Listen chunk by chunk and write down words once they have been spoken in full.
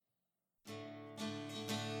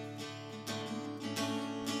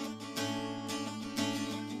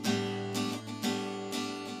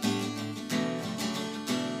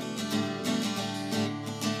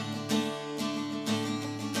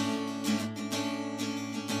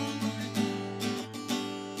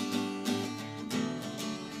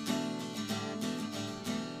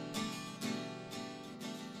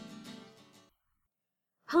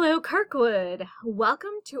Hello, Kirkwood.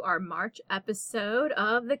 Welcome to our March episode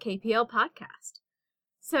of the KPL Podcast.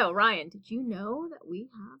 So, Ryan, did you know that we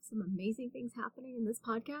have some amazing things happening in this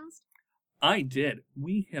podcast? I did.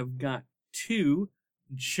 We have got two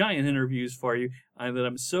giant interviews for you that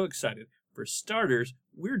I'm so excited. For starters,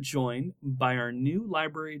 we're joined by our new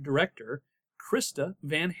library director, Christa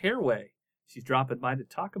Van Herrewegh. She's dropping by to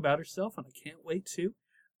talk about herself, and I can't wait to.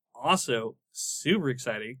 Also, super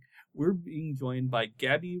exciting, we're being joined by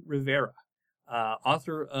Gabby Rivera,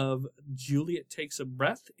 author of Juliet Takes and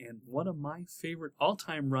one of my favorite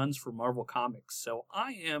all-time runs for Marvel Comics. So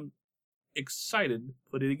I am excited,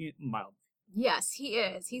 putting it mildly. Yes, he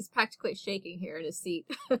is. He's practically shaking here in his seat.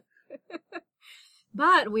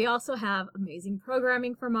 But we also have amazing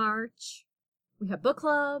programming for March. We have book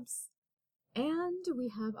clubs. And we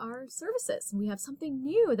have our services. We have something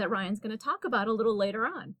new that Ryan's going to talk about a little later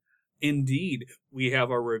on. Indeed. We have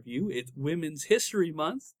our review. It's Women's History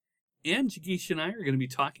Month. And Jagisha and I are going to be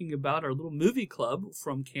talking about our little movie club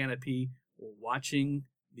from Canopy, watching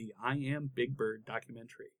the I Am Big Bird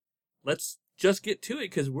documentary. Let's just get to it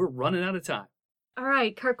because we're running out of time. All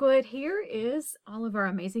right, Kirkwood, here is all of our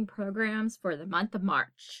amazing programs for the month of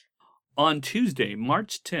March. On Tuesday,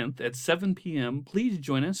 March 10th at 7 p.m., please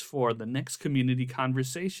join us for the next Community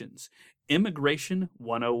Conversations, Immigration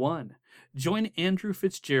 101. Join Andrew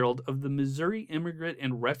Fitzgerald of the Missouri Immigrant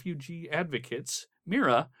and Refugee Advocates,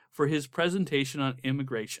 MIRA, for his presentation on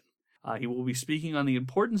immigration. He will be speaking on the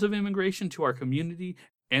importance of immigration to our community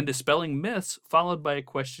and dispelling myths, followed by a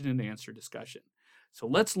question and answer discussion. So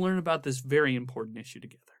let's learn about this very important issue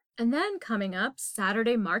together. And then coming up,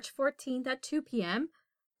 Saturday, March 14th at 2 p.m.,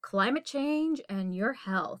 Climate Change and Your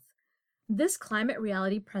Health. This climate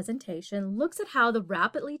reality presentation looks at how the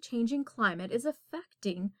rapidly changing climate is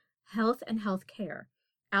affecting health and health care.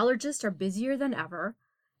 Allergists are busier than ever,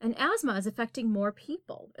 and asthma is affecting more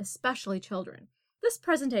people, especially children. This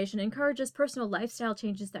presentation encourages personal lifestyle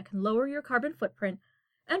changes that can lower your carbon footprint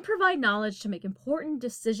and provide knowledge to make important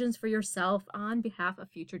decisions for yourself on behalf of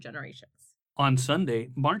future generations. On Sunday,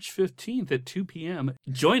 March 15th at 2 p.m.,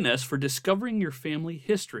 join us for Discovering Your Family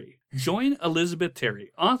History. Join Elizabeth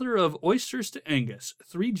Terry, author of Oysters to Angus,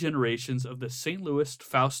 3 Generations of the St. Louis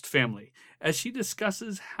Faust Family, as she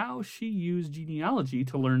discusses how she used genealogy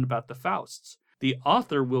to learn about the Fausts. The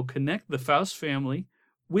author will connect the Faust family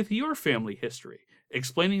with your family history,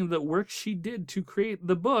 explaining that work she did to create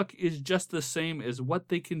the book is just the same as what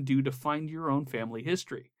they can do to find your own family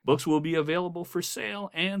history. Books will be available for sale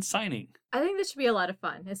and signing. I think this should be a lot of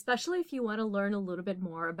fun, especially if you want to learn a little bit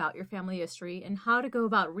more about your family history and how to go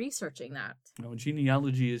about researching that.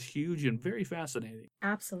 Genealogy is huge and very fascinating.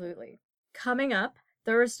 Absolutely. Coming up,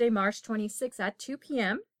 Thursday, March 26th at 2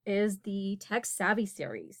 p.m. is the Tech Savvy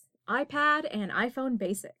series, iPad and iPhone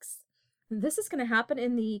Basics. This is going to happen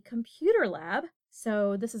in the Computer Lab.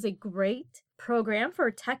 So this is a great program for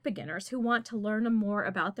tech beginners who want to learn more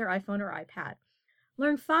about their iPhone or iPad.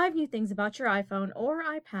 Learn 5 new things about your iPhone or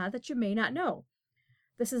iPad that you may not know.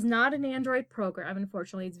 This is not an Android program,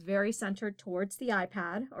 unfortunately. It's very centered towards the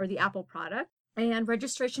iPad or the Apple product, and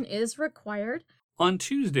registration is required. On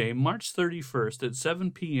Tuesday, March 31st at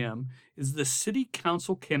 7 p.m. is the City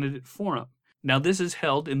Council Candidate Forum. Now, this is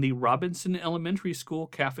held in the Robinson Elementary School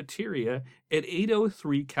cafeteria at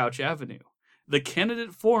 803 Couch Avenue. The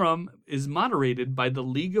candidate forum is moderated by the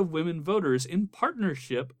League of Women Voters in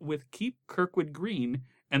partnership with Keep Kirkwood Green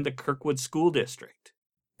and the Kirkwood School District.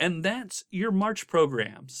 And that's your March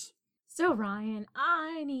programs. So, Ryan,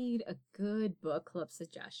 I need a good book club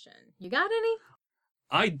suggestion. You got any?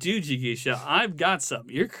 I do, Jagisha. I've got some.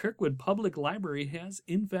 Your Kirkwood Public Library has,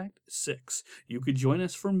 in fact, 6. You could join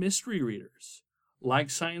us for mystery readers.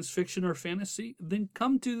 Like science fiction or fantasy? Then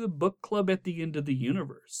come to the book club at the end of the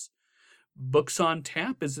universe. Books on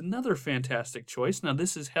Tap is another fantastic choice. Now,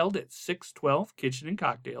 this is held at 612 Kitchen and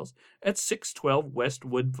Cocktails at 612 West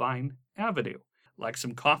Woodvine Avenue. Like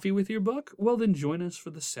some coffee with your book? Well, then join us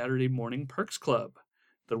for the Saturday Morning Perks Club.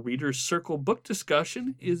 The Reader's Circle book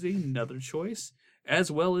discussion is another choice, as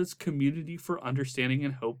well as Community for Understanding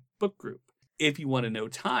and Hope book group. If you want to know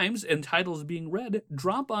times and titles being read,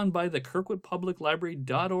 drop on by the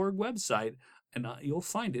KirkwoodPublicLibrary.org website, and you'll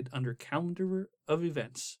find it under Calendar of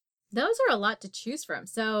Events. Those are a lot to choose from,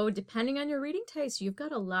 so depending on your reading taste, you've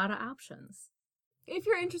got a lot of options. If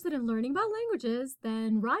you're interested in learning about languages,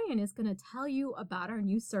 then Ryan is going to tell you about our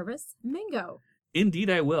new service, Mango. Indeed,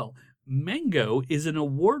 I will. Mango is an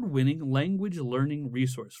award-winning language learning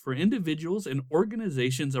resource for individuals and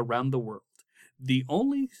organizations around the world. The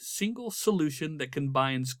only single solution that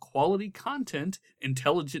combines quality content,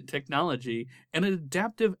 intelligent technology, and an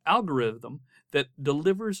adaptive algorithm that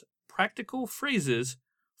delivers practical phrases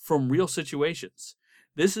from real situations.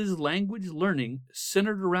 This is language learning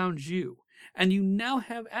centered around you, and you now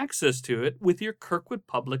have access to it with your Kirkwood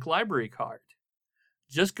Public Library card.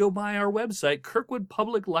 Just go by our website,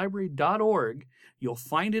 kirkwoodpubliclibrary.org. You'll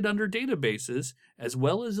find it under databases, as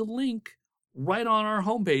well as a link right on our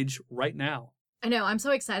homepage right now. I know, I'm so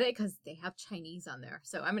excited because they have Chinese on there,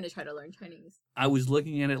 so I'm going to try to learn Chinese. I was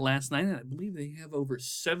looking at it last night, and I believe they have over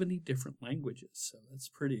 70 different languages, so that's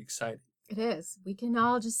pretty exciting. It is. We can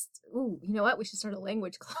all just, you know what? We should start a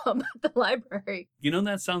language club at the library. You know,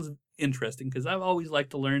 that sounds interesting, because I've always liked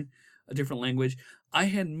to learn a different language. I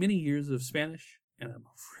had many years of Spanish, and I'm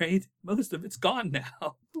afraid most of it's gone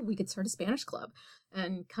now. We could start a Spanish club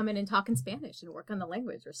and come in and talk in Spanish and work on the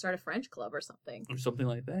language, or start a French club or something. Or something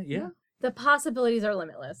like that, yeah. The possibilities are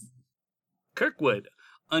limitless. Kirkwood,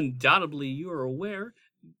 undoubtedly you are aware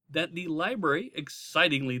that the library,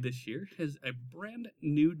 excitingly this year, has a brand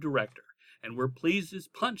new director. And we're pleased as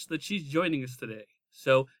punch that she's joining us today.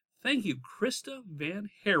 So thank you, Christa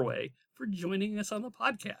Van Herrewegh, for joining us on the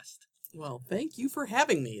podcast. Well, thank you for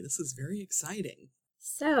having me. This is very exciting.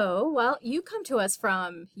 So, well, you come to us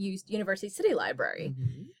from University City Library.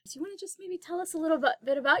 Mm-hmm. So you want to just maybe tell us a little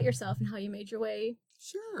bit about yourself and how you made your way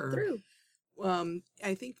through?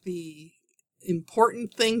 I think the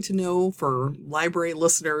important thing to know for library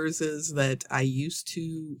listeners is that I used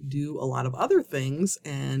to do a lot of other things,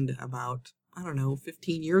 and about,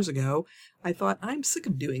 15 years ago, I thought, I'm sick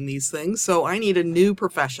of doing these things, so I need a new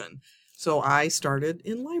profession. So I started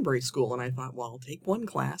in library school, and I thought, well, I'll take one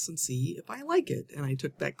class and see if I like it. And I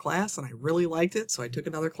took that class, and I really liked it, so I took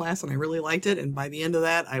another class, and I really liked it, and by the end of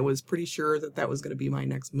that, I was pretty sure that that was going to be my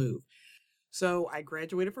next move. So I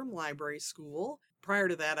graduated from library school. Prior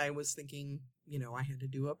to that, I was thinking, I had to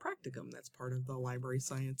do a practicum. That's part of the library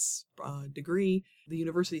science degree. The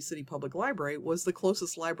University City Public Library was the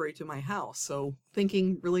closest library to my house. So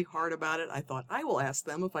thinking really hard about it, I thought, I will ask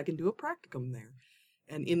them if I can do a practicum there.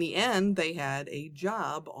 And in the end, they had a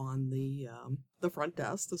job on the front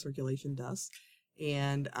desk, the circulation desk,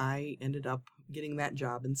 and I ended up getting that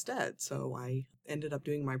job instead. So I ended up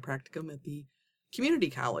doing my practicum at the community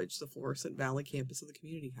college, the Florissant Valley campus of the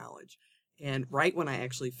community college. And right when I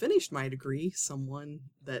actually finished my degree, someone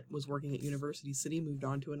that was working at University City moved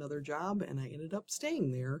on to another job, and I ended up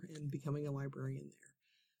staying there and becoming a librarian there.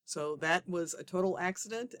 So that was a total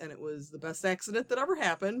accident, and it was the best accident that ever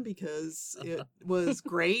happened because it was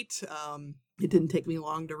great. It didn't take me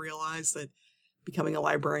long to realize that becoming a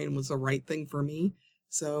librarian was the right thing for me.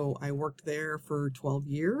 So I worked there for 12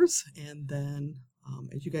 years, and then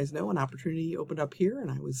as you guys know, an opportunity opened up here, and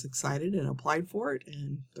I was excited and applied for it,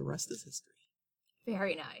 and the rest is history.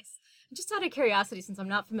 Very nice. Just out of curiosity, since I'm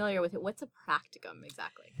not familiar with it, what's a practicum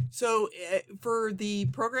exactly? So for the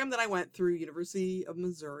program that I went through, University of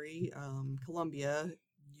Missouri, Columbia,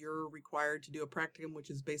 you're required to do a practicum, which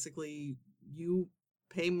is basically you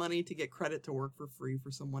pay money to get credit to work for free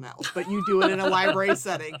for someone else, but you do it in a library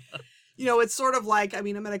setting. It's sort of like, a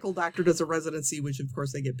medical doctor does a residency, which of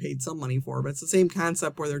course they get paid some money for, but it's the same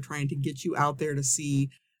concept where they're trying to get you out there to see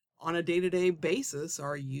on a day-to-day basis,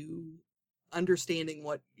 are you understanding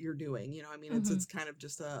what you're doing? It's kind of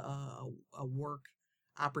just a work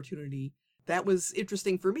opportunity. That was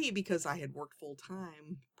interesting for me because I had worked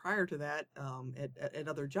full-time prior to that at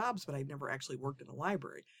other jobs, but I'd never actually worked in a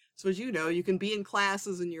library. So as you know, you can be in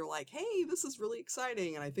classes and you're like, hey, this is really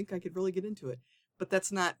exciting, and I think I could really get into it. But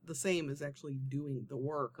that's not the same as actually doing the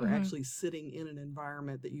work or actually sitting in an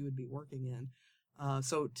environment that you would be working in.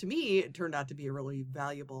 So to me, it turned out to be a really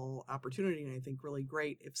valuable opportunity, and I think really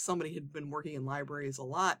great. If somebody had been working in libraries a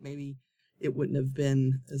lot, maybe it wouldn't have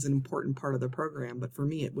been as an important part of the program. But for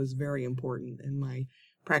me, it was very important. And my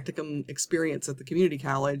practicum experience at the community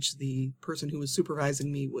college, the person who was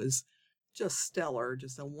supervising me was just stellar,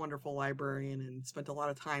 just a wonderful librarian, and spent a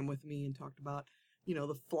lot of time with me and talked about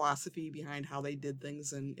the philosophy behind how they did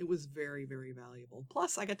things, and it was very, very valuable.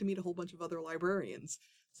 Plus, I got to meet a whole bunch of other librarians,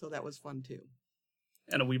 so that was fun too.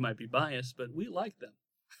 And we might be biased, but we like them.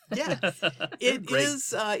 Yeah, it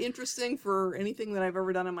is interesting for anything that I've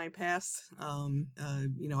ever done in my past.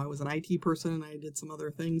 I was an IT person, and I did some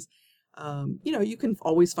other things. You can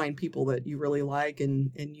always find people that you really like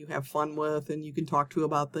and you have fun with, and you can talk to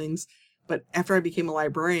about things. But after I became a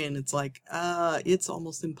librarian, it's like, it's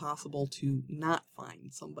almost impossible to not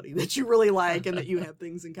find somebody that you really like and that you have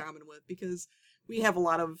things in common with, because we have a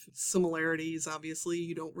lot of similarities. Obviously,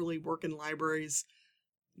 you don't really work in libraries,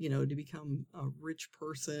 to become a rich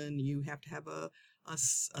person. You have to have a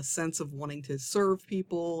sense of wanting to serve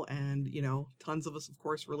people. And, tons of us, of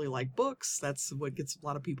course, really like books. That's what gets a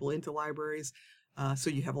lot of people into libraries. So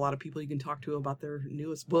you have a lot of people you can talk to about their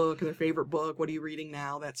newest book, their favorite book, what are you reading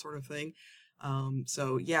now, that sort of thing.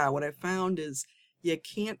 So yeah, what I found is you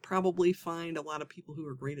can't probably find a lot of people who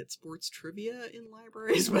are great at sports trivia in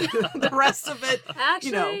libraries, but the rest of it,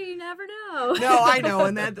 Actually, you never know. No, I know,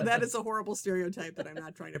 and that is a horrible stereotype that I'm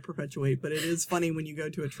not trying to perpetuate, but it is funny when you go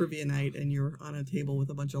to a trivia night and you're on a table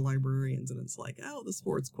with a bunch of librarians and it's like, oh, the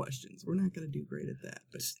sports questions, we're not going to do great at that.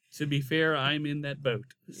 But to be fair, I'm in that boat.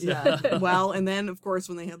 So. Yeah, well, and then, of course,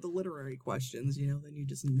 when they have the literary questions, then you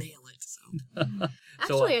just nail it. So.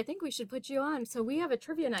 Actually, I think we should put you on. So we have a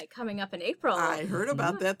trivia night coming up in April. I heard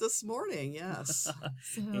about that this morning, yes.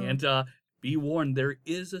 And be warned, there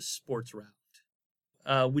is a sports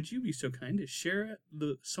route. Would you be so kind to share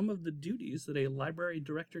some of the duties that a library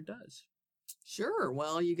director does? Sure.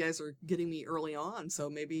 Well, you guys are getting me early on, so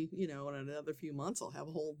maybe, in another few months I'll have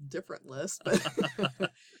a whole different list.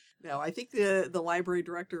 But no, I think the library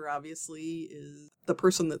director obviously is the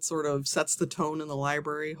person that sort of sets the tone in the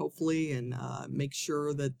library, hopefully, and makes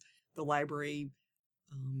sure that the library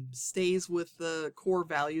stays with the core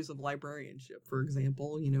values of librarianship. For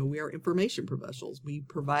example, we are information professionals. We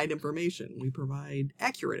provide information. We provide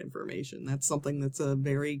accurate information. That's something that's a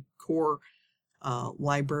very core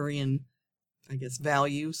librarian, I guess,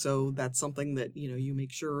 value. So that's something that, you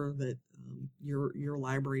make sure that your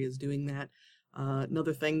library is doing that.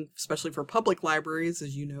 Another thing, especially for public libraries,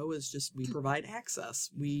 as you know, is just we provide access.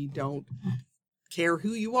 We don't care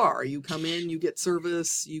who you are. You come in, you get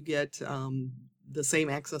service, you get the same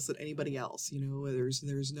access that anybody else.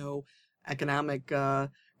 There's no economic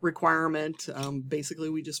requirement. Basically,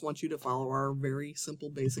 we just want you to follow our very simple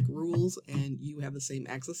basic rules, and you have the same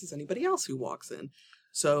access as anybody else who walks in.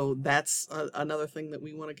 So that's another thing that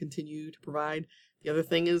we want to continue to provide. The other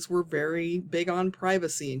thing is we're very big on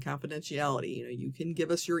privacy and confidentiality. You can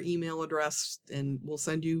give us your email address and we'll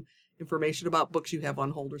send you information about books you have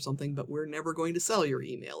on hold or something, but we're never going to sell your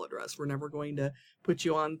email address. We're never going to put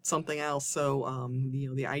you on something else. So,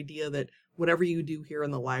 the idea that whatever you do here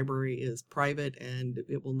in the library is private and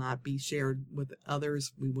it will not be shared with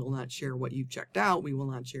others. We will not share what you've checked out. We will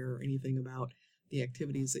not share anything about the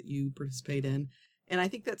activities that you participate in. And I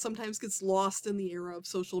think that sometimes gets lost in the era of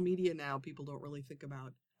social media now. People don't really think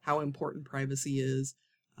about how important privacy is.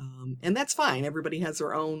 And that's fine. Everybody has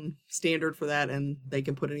their own standard for that, and they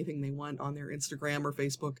can put anything they want on their Instagram or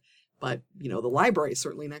Facebook. But, the library is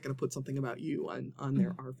certainly not going to put something about you on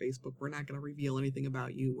our Facebook. We're not going to reveal anything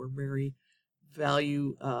about you. We're very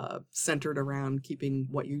value centered around keeping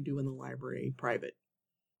what you do in the library private.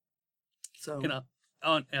 So...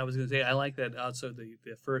 I was going to say, I like that also,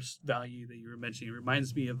 the first value that you were mentioning. It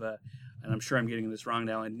reminds me of, and I'm sure I'm getting this wrong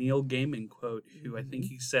now, a Neil Gaiman quote, who I think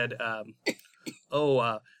he said,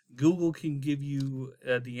 Google can give you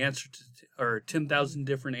the answer or 10,000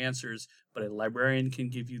 different answers, but a librarian can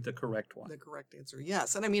give you the correct one. The correct answer,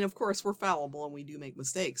 yes. And I mean, of course, we're fallible and we do make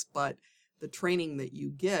mistakes, but the training that you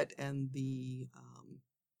get and the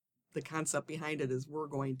concept behind it is we're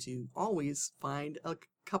going to always find a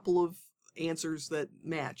couple of answers that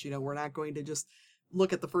match. We're not going to just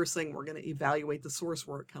look at the first thing. We're going to evaluate the source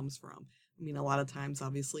where it comes from. I mean, a lot of times,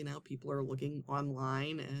 obviously, now people are looking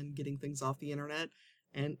online and getting things off the internet,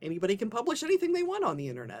 and anybody can publish anything they want on the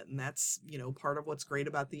internet. And that's, part of what's great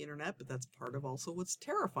about the internet, but that's part of also what's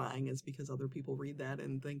terrifying, is because other people read that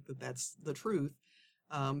and think that that's the truth.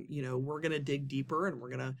 We're going to dig deeper and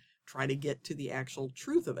we're going to try to get to the actual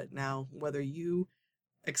truth of it. Now, whether you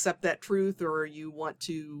accept that truth or you want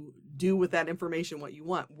to do with that information what you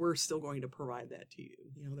want, we're still going to provide that to you.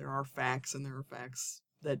 There are facts and there are facts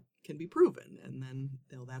that can be proven, and then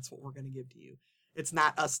that's what we're going to give to you. It's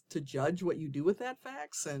not us to judge what you do with that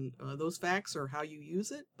facts and those facts or how you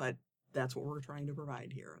use it, but that's what we're trying to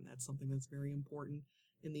provide here, and that's something that's very important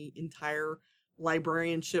in the entire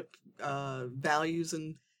librarianship values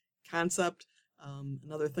and concept.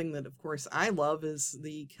 Another thing that, of course, I love is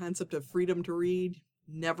the concept of freedom to read.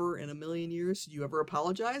 Never in a million years do you ever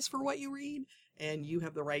apologize for what you read, and you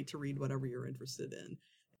have the right to read whatever you're interested in.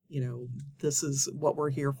 This is what we're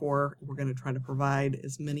here for. We're going to try to provide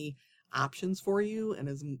as many options for you and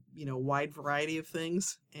as, wide variety of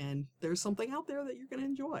things. And there's something out there that you're going to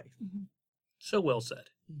enjoy. Mm-hmm. So well said.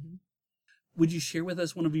 Mm-hmm. Would you share with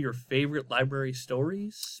us one of your favorite library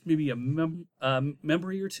stories? Maybe a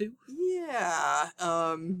memory or two? Yeah.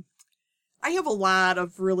 I have a lot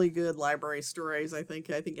of really good library stories. I think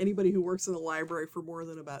anybody who works in the library for more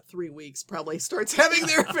than about 3 weeks probably starts having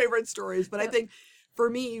their favorite stories. But I think for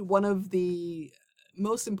me, one of the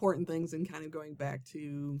most important things, and kind of going back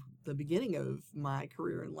to the beginning of my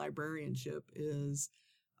career in librarianship, is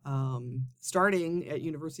starting at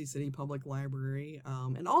University City Public Library,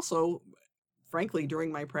 and also frankly,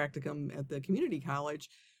 during my practicum at the community college,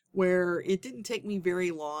 where it didn't take me very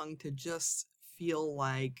long to just feel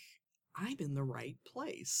like I'm in the right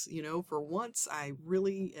place. For once, I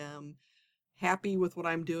really am happy with what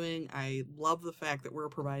I'm doing. I love the fact that we're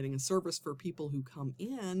providing a service for people who come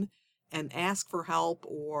in and ask for help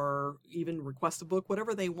or even request a book,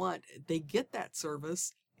 whatever they want. They get that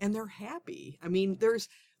service and they're happy. I mean, there's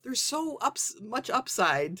so much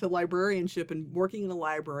upside to librarianship and working in a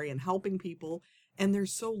library and helping people, and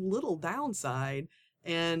there's so little downside.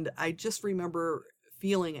 And I just remember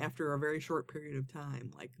feeling after a very short period of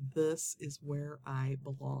time, like, this is where I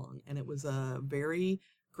belong. And it was a very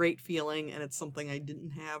great feeling, and it's something I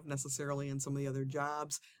didn't have necessarily in some of the other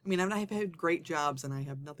jobs. I mean, I've had great jobs, and I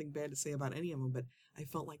have nothing bad to say about any of them, but I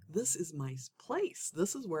felt like this is my place.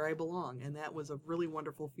 This is where I belong, and that was a really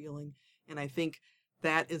wonderful feeling, and I think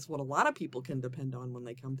that is what a lot of people can depend on when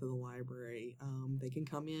they come to the library. They can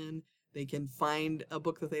come in, they can find a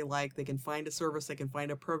book that they like, they can find a service, they can find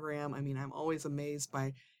a program. I mean, I'm always amazed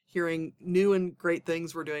by hearing new and great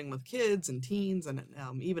things we're doing with kids and teens and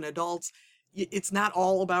even adults. It's not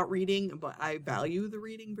all about reading, but I value the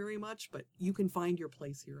reading very much, but you can find your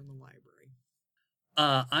place here in the library.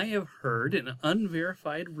 I have heard an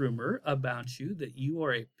unverified rumor about you that you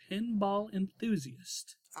are a pinball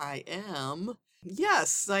enthusiast. I am.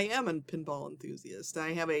 Yes, I am a pinball enthusiast.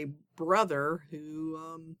 I have a brother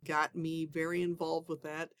who got me very involved with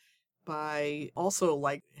that by also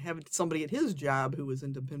having somebody at his job who was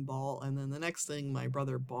into pinball. And then the next thing, my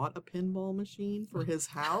brother bought a pinball machine for his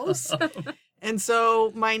house. And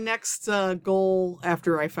so my next goal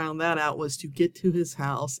after I found that out was to get to his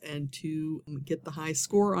house and to get the high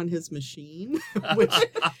score on his machine,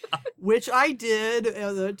 which I did.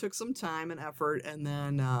 It took some time and effort. And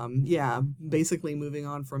then, basically moving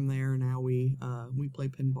on from there, now we play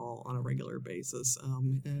pinball on a regular basis.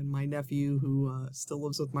 And my nephew, who still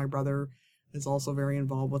lives with my brother, is also very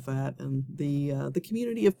involved with that, and the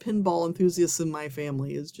community of pinball enthusiasts in my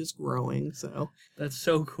family is just growing. So that's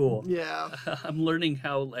so cool. Yeah, I'm learning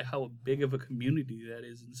how big of a community that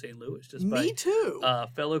is in St. Louis. Just me too.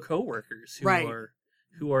 Fellow coworkers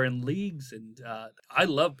who are in leagues, and I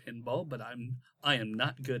love pinball, but I am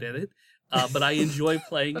not good at it. But I enjoy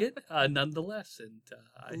playing it nonetheless, and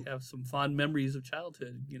I have some fond memories of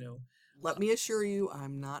childhood. Let me assure you,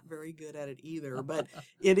 I'm not very good at it either, but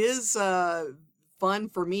it is fun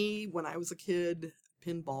for me. When I was a kid,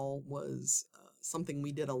 pinball was something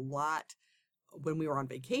we did a lot when we were on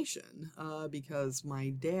vacation because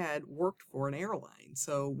my dad worked for an airline.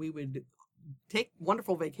 So we would take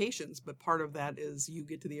wonderful vacations, but part of that is you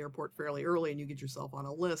get to the airport fairly early and you get yourself on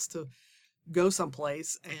a list to go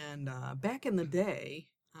someplace. And back in the day,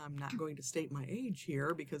 I'm not going to state my age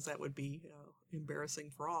here because that would be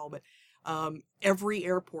embarrassing for all, but every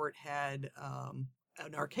airport had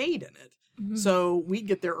an arcade in it. Mm-hmm. So we'd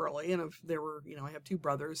get there early, and if there were, I have two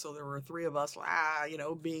brothers, so there were three of us,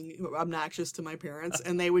 being obnoxious to my parents,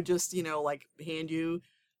 and they would just, hand you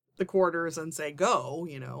the quarters and say, go,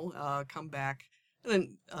 come back. And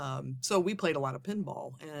then, so we played a lot of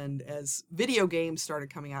pinball, and as video games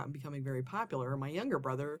started coming out and becoming very popular, my younger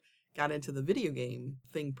brother got into the video game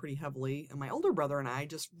thing pretty heavily, and my older brother and I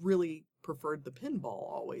just really preferred the pinball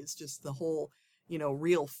always, just the whole,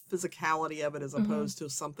 real physicality of it as opposed to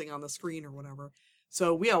something on the screen or whatever.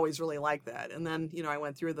 So we always really liked that. And then, I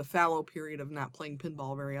went through the fallow period of not playing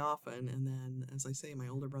pinball very often. And then, as I say, my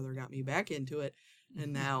older brother got me back into it.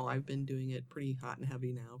 And now I've been doing it pretty hot and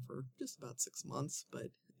heavy now for just about 6 months. But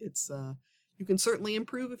it's, you can certainly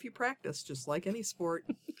improve if you practice, just like any sport.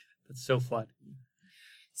 That's so fun.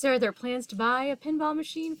 So are there plans to buy a pinball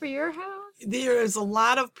machine for your house? There's a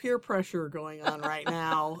lot of peer pressure going on right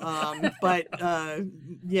now. But I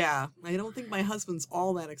don't think my husband's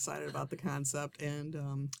all that excited about the concept.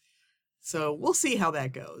 And so we'll see how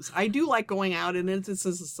that goes. I do like going out, and it's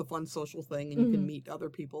a fun social thing, and you can meet other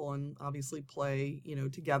people and obviously play,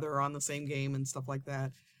 together on the same game and stuff like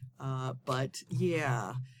that. But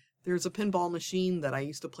yeah. There's a pinball machine that I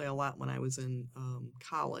used to play a lot when I was in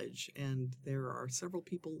college, and there are several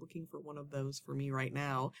people looking for one of those for me right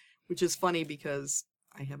now, which is funny because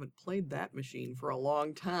I haven't played that machine for a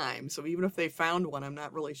long time. So even if they found one, I'm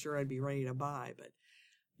not really sure I'd be ready to buy. But,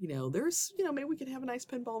 there's, maybe we could have a nice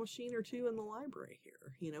pinball machine or two in the library here.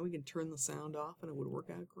 We can turn the sound off and it would work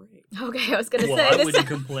out great. Okay, I was going to say. I wouldn't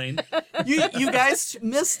complain. You guys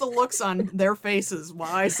missed the looks on their faces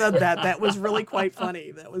while I said that. That was really quite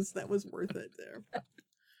funny. That was worth it there.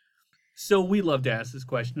 So we love to ask this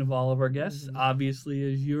question of all of our guests. Mm-hmm.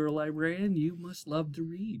 Obviously, as you're a librarian, you must love to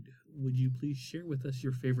read. Would you please share with us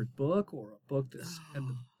your favorite book or a book that's had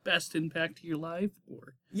the best impacted your life?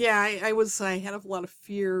 Or Yeah, I had a lot of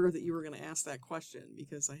fear that you were going to ask that question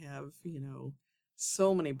because I have,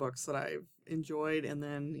 so many books that I've enjoyed. And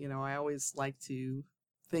then, I always like to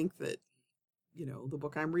think that, the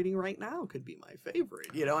book I'm reading right now could be my favorite.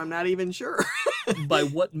 I'm not even sure. by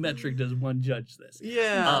what metric does one judge this?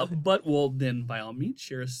 Yeah. But well, then by all means,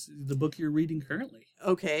 share us the book you're reading currently.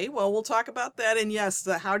 Okay, well, we'll talk about that. And yes,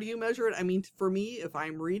 how do you measure it? I mean, for me, if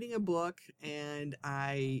I'm reading a book and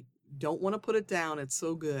I don't want to put it down, it's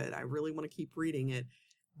so good. I really want to keep reading it.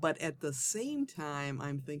 But at the same time,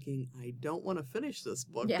 I'm thinking, I don't want to finish this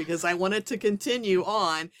book because I want it to continue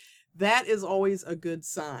on. That is always a good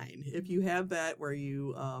sign. If you have that where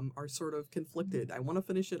you are sort of conflicted, I want to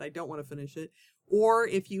finish it, I don't want to finish it. Or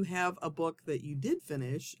if you have a book that you did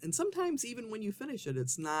finish, and sometimes even when you finish it,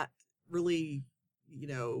 it's not really,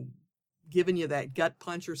 giving you that gut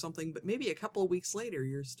punch or something, but maybe a couple of weeks later,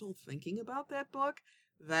 you're still thinking about that book.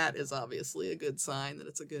 That is obviously a good sign that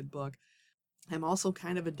it's a good book. I'm also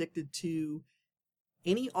kind of addicted to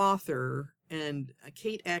any author, and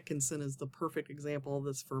Kate Atkinson is the perfect example of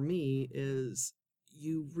this for me, is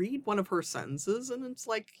you read one of her sentences and it's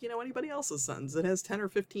like, anybody else's sentence. It has 10 or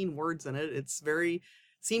 15 words in it.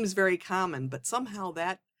 Seems very common, but somehow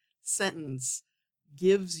that sentence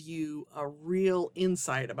gives you a real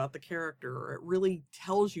insight about the character, or it really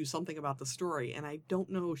tells you something about the story. And I don't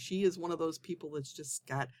know, she is one of those people that's just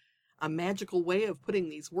got a magical way of putting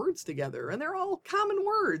these words together, and they're all common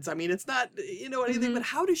words. I mean, it's not, anything, but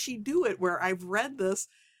how does she do it where I've read this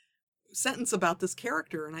sentence about this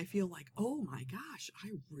character and I feel like, oh my gosh,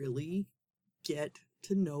 I really get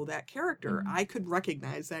to know that character. I could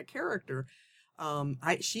recognize that character.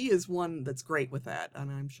 She is one that's great with that, and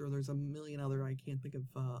I'm sure there's a million other, I can't think of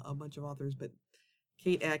a bunch of authors, but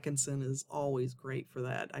Kate Atkinson is always great for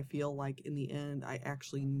that. I feel like in the end, I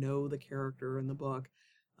actually know the character in the book.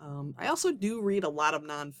 I also do read a lot of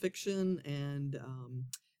nonfiction, and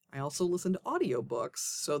I also listen to audiobooks,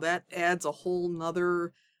 so that adds a whole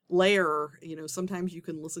nother layer. Sometimes you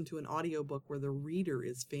can listen to an audiobook where the reader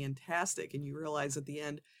is fantastic, and you realize at the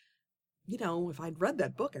end, if I'd read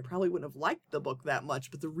that book, I probably wouldn't have liked the book that much,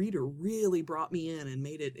 but the reader really brought me in and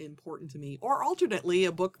made it important to me. Or alternately,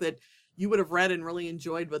 a book that you would have read and really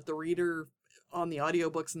enjoyed, but the reader on the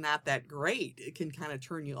audiobook's not that great. It can kind of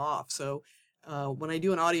turn you off. So when I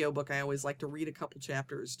do an audiobook, I always like to read a couple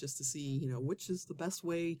chapters just to see, which is the best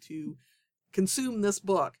way to consume this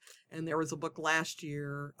book. And there was a book last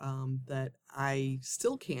year that I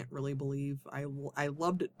still can't really believe. I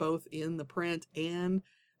loved it both in the print and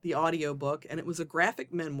the audiobook, and it was a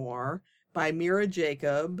graphic memoir by Mira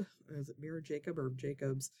Jacob. Is it Mira Jacob or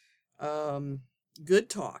Jacobs? Good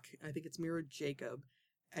Talk. I think it's Mira Jacob.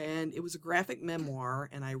 And it was a graphic memoir,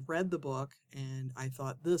 and I read the book, and I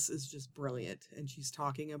thought, this is just brilliant. And she's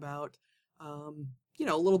talking about, a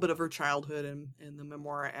little bit of her childhood and the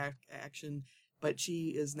memoir action, but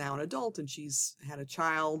she is now an adult, and she's had a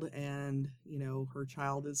child, and, her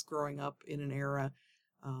child is growing up in an era,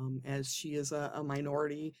 as she is a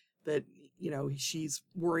minority that, she's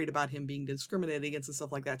worried about him being discriminated against and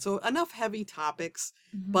stuff like that. So enough heavy topics,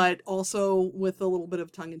 but also with a little bit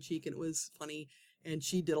of tongue in cheek, and it was funny. And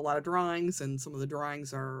she did a lot of drawings, and some of the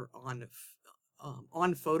drawings are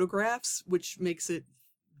on photographs, which makes it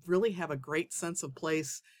really have a great sense of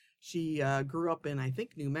place. She grew up in, I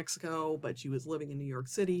think, New Mexico, but she was living in New York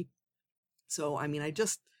City. So, I mean, I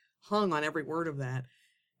just hung on every word of that.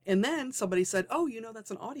 And then somebody said, oh,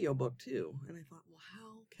 that's an audiobook too. And I thought, well,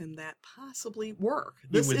 how can that possibly work?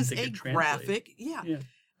 This is a graphic. Yeah.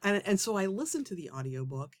 And so I listened to the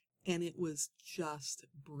audiobook, and it was just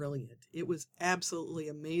brilliant. It was absolutely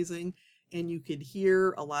amazing. And you could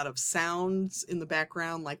hear a lot of sounds in the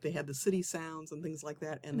background, like they had the city sounds and things like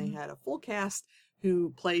that. And they had a full cast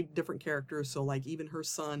who played different characters. So like even her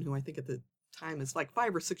son, who I think at the time is like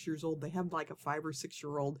 5 or 6 years old, they have like a 5 or 6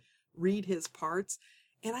 year old read his parts.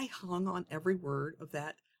 And I hung on every word of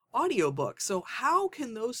that audiobook. So how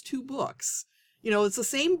can those two books, it's the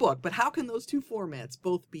same book, but how can those two formats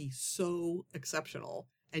both be so exceptional?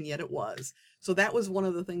 And yet it was. So that was one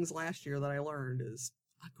of the things last year that I learned is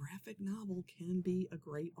a graphic novel can be a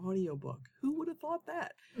great audiobook. Who would have thought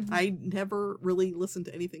that? I never really listened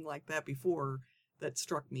to anything like that before that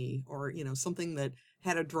struck me, or, something that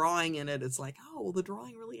had a drawing in it. It's like, oh, well, the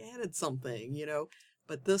drawing really added something,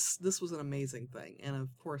 but this was an amazing thing. And of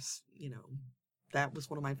course, that was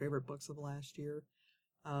one of my favorite books of last year.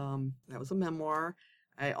 That was a memoir.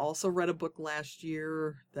 I also read a book last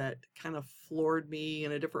year that kind of floored me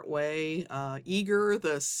in a different way. Eager,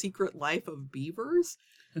 The Secret Life of Beavers.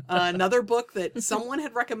 Another book that someone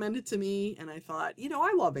had recommended to me, and I thought,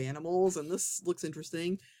 I love animals, and this looks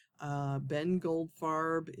interesting. Ben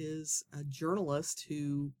Goldfarb is a journalist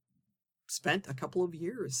who spent a couple of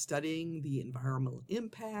years studying the environmental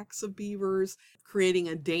impacts of beavers, creating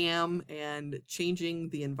a dam and changing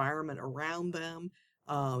the environment around them.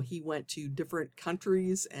 He went to different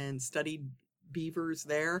countries and studied beavers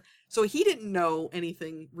there. So he didn't know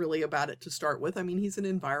anything really about it to start with. I mean, he's an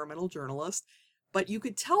environmental journalist, but you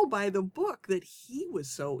could tell by the book that he was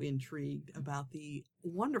so intrigued about the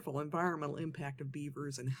wonderful environmental impact of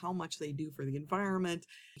beavers and how much they do for the environment.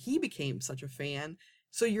 He became such a fan.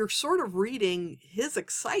 So you're sort of reading his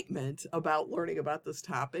excitement about learning about this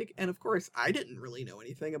topic. And of course, I didn't really know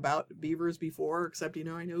anything about beavers before, except,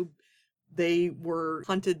 I know they were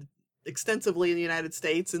hunted extensively in the United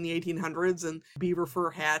States in the 1800s, and beaver fur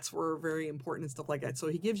hats were very important and stuff like that. So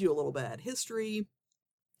he gives you a little bit of history.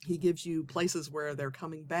 He gives you places where they're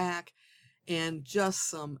coming back, and just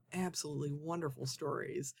some absolutely wonderful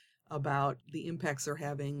stories about the impacts they're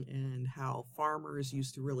having and how farmers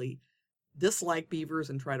used to really dislike beavers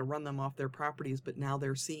and try to run them off their properties, but now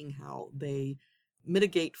they're seeing how they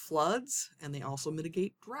mitigate floods and they also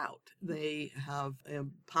mitigate drought. They have a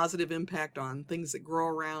positive impact on things that grow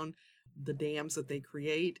around the dams that they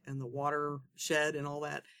create and the watershed and all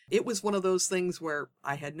that. It was one of those things where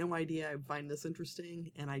I had no idea I'd find this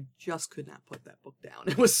interesting, and I just could not put that book down.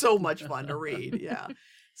 It was so much fun to read. Yeah,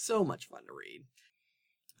 so much fun to read.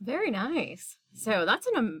 Very nice. So that's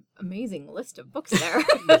an amazing list of books there.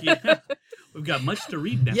 Yeah, we've got much to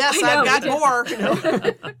read now. Yes, I've got more.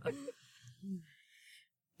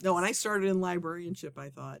 No, when I started in librarianship, I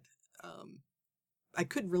thought, I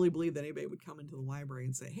couldn't really believe that anybody would come into the library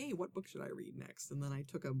and say, hey, what book should I read next? And then I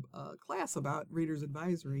took a class about reader's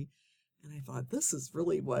advisory, and I thought, this is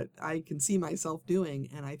really what I can see myself doing.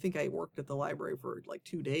 And I think I worked at the library for like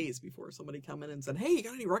 2 days before somebody come in and said, hey, you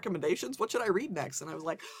got any recommendations? What should I read next? And I was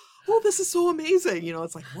like, oh, this is so amazing.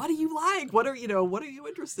 It's like, what do you like? What are you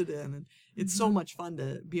interested in? And it's so much fun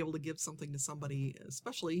to be able to give something to somebody,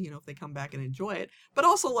 especially, if they come back and enjoy it, but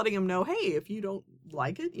also letting them know, hey, if you don't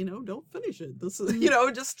like it, don't finish it. This is,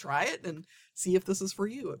 just try it and see if this is for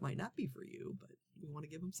you. It might not be for you, but we want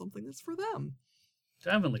to give them something that's for them.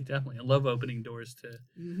 Definitely. I love opening doors to,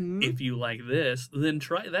 if you like this, then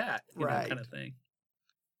try that, right, kind of thing.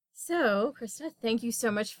 So, Christa, thank you so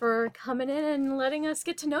much for coming in and letting us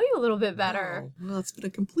get to know you a little bit better. Oh, well, it's been a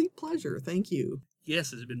complete pleasure. Thank you.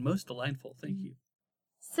 Yes, it's been most delightful. Thank you.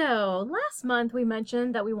 So, last month we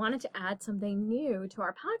mentioned that we wanted to add something new to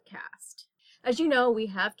our podcast. As you know, we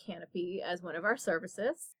have Canopy as one of our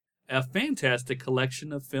services. A fantastic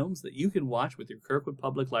collection of films that you can watch with your Kirkwood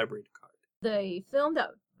Public Library card. The film that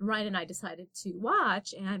Ryan and I decided to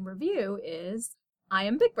watch and review is I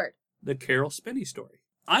Am Big Bird. The Carol Spinney story.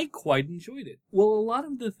 I quite enjoyed it. Well, a lot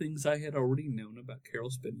of the things I had already known about Carol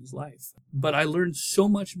Spinney's life, but I learned so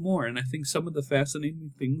much more, and I think some of the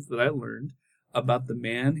fascinating things that I learned about the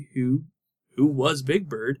man who was Big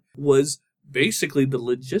Bird was basically the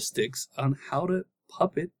logistics on how to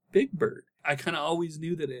puppet Big Bird. I kind of always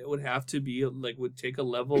knew that it would have to be would take a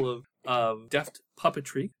level of deft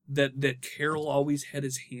puppetry, that Carol always had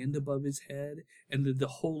his hand above his head, and that the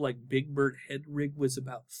whole Big Bird head rig was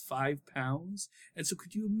about 5 pounds. And so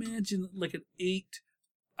could you imagine an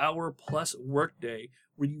 8-hour plus workday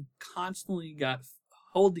where you constantly got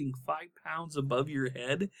holding 5 pounds above your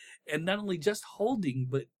head, and not only just holding,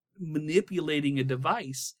 but manipulating a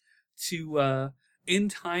device to in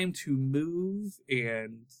time to move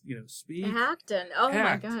and speak, act.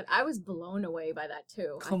 My God, I was blown away by that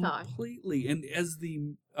too. Completely. And as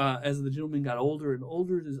the gentleman got older and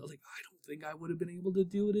older, I was like, I don't think I would have been able to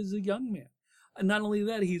do it as a young man. And not only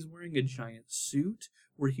that, he's wearing a giant suit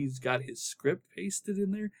where he's got his script pasted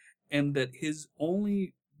in there, and that his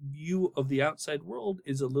only view of the outside world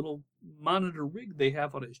is a little monitor rig they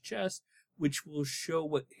have on his chest, which will show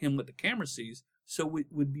what the camera sees. So it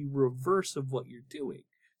would be reverse of what you're doing.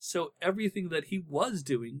 So everything that he was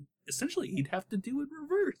doing, essentially, he'd have to do in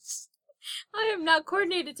reverse. I am not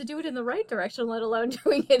coordinated to do it in the right direction, let alone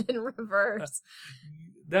doing it in reverse.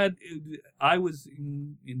 I was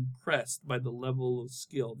impressed by the level of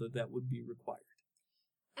skill that would be required.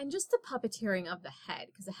 And just the puppeteering of the head,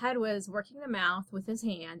 because the head was working the mouth with his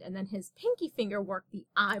hand, and then his pinky finger worked the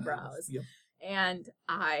eyebrows. Yep. And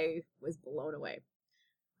I was blown away.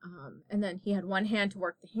 And then he had one hand to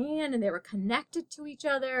work the hand, and they were connected to each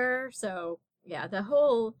other. So, yeah, the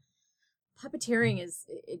whole puppeteering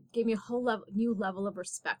it gave me a whole new level of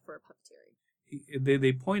respect for puppeteering.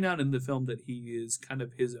 they point out in the film that he is kind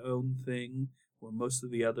of his own thing, where most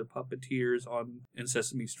of the other puppeteers in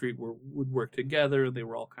Sesame Street would work together. They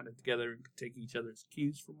were all kind of together and could take each other's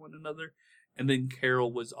cues from one another. And then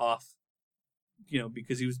Carol was off,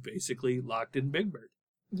 because he was basically locked in Big Bird.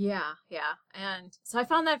 Yeah. And so I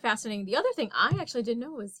found that fascinating. The other thing I actually didn't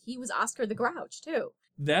know was he was Oscar the Grouch, too.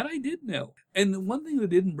 That I did know. And the one thing they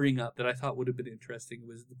didn't bring up that I thought would have been interesting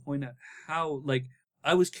was to point out how,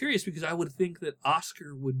 I was curious because I would think that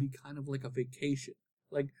Oscar would be kind of like a vacation.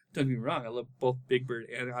 Don't get me wrong, I love both Big Bird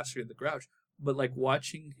and Oscar the Grouch. But,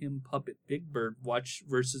 watching him puppet Big Bird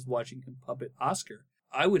versus watching him puppet Oscar,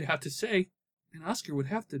 I would have to say, an Oscar would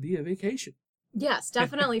have to be a vacation. Yes,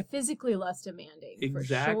 definitely physically less demanding,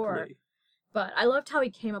 Exactly. for sure. But I loved how he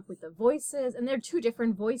came up with the voices, and they're two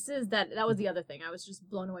different voices. That was the other thing. I was just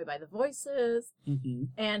blown away by the voices. Mm-hmm.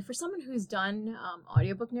 And for someone who's done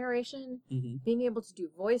audiobook narration, being able to do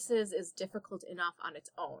voices is difficult enough on its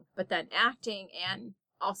own. But then acting and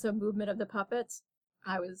also movement of the puppets,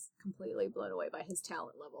 I was completely blown away by his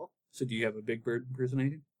talent level. So do you have a Big Bird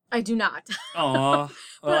impersonating? I do not. Aw,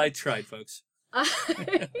 well, I tried, folks.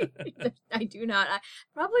 I do not. I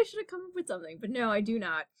probably should have come up with something, but no, I do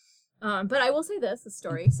not. But I will say this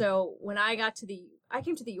story. So when I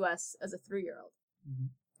came to the U.S. as a 3-year-old. Mm-hmm.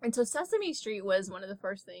 And so Sesame Street was one of the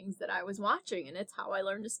first things that I was watching, and it's how I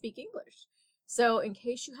learned to speak English. So in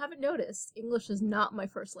case you haven't noticed, English is not my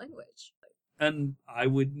first language. And I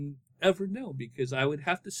wouldn't ever know, because I would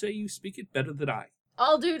have to say you speak it better than I.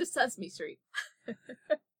 All due to Sesame Street.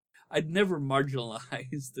 I'd never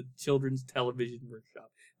marginalize the children's television workshop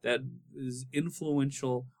that is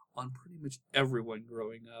influential on pretty much everyone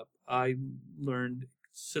growing up. I learned a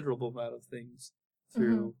considerable amount of things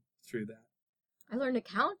through that. I learned to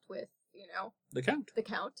count with, The Count. The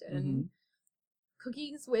Count, and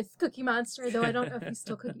cookies with Cookie Monster, though I don't know if he's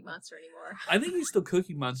still Cookie Monster anymore. I think he's still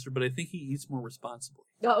Cookie Monster, but I think he eats more responsibly.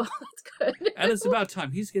 Oh, that's good. And it's about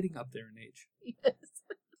time. He's getting up there in age. Yes.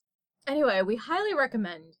 Anyway, we highly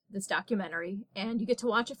recommend this documentary, and you get to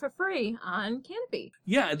watch it for free on Canopy.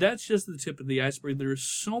 Yeah, that's just the tip of the iceberg. There's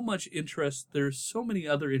so much interest. There's so many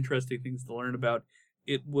other interesting things to learn about.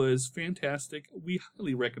 It was fantastic. We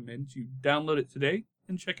highly recommend you download it today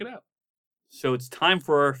and check it out. So it's time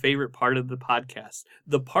for our favorite part of the podcast,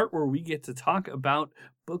 the part where we get to talk about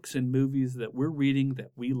books and movies that we're reading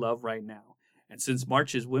that we love right now. And since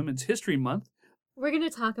March is Women's History Month, we're going to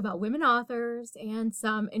talk about women authors and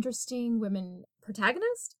some interesting women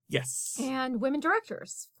protagonists. Yes. And women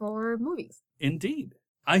directors for movies. Indeed.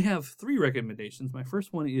 I have 3 recommendations. My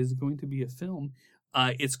first one is going to be a film.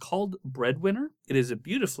 It's called Breadwinner. It is a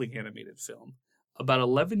beautifully animated film about an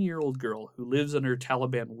 11-year-old girl who lives under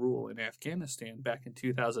Taliban rule in Afghanistan back in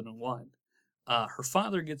 2001. Her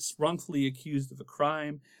father gets wrongfully accused of a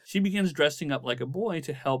crime. She begins dressing up like a boy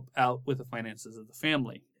to help out with the finances of the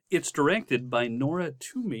family. It's directed by Nora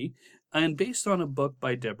Toomey and based on a book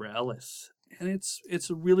by Deborah Ellis. And it's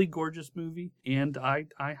a really gorgeous movie, and I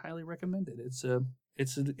highly recommend it.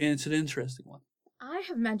 It's an interesting one. I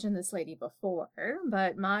have mentioned this lady before,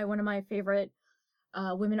 but one of my favorite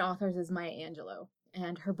women authors is Maya Angelou,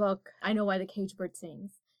 and her book I Know Why the Caged Bird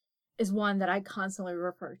Sings is one that I constantly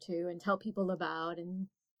refer to and tell people about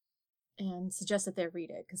and suggest that they read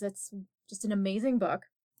it, because it's just an amazing book.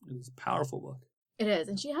 It is a powerful book. It is,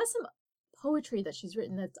 and she has some poetry that she's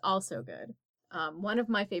written that's also good. One of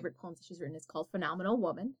my favorite poems that she's written is called Phenomenal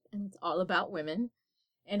Woman, and it's all about women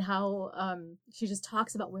and how she just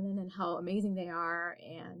talks about women and how amazing they are.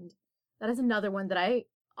 And that is another one that I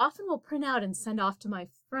often will print out and send off to my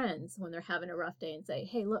friends when they're having a rough day and say,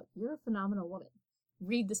 hey, look, you're a phenomenal woman.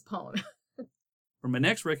 Read this poem. For my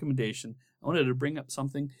next recommendation, I wanted to bring up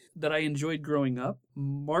something that I enjoyed growing up.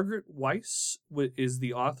 Margaret Weiss is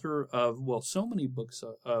the author of, so many books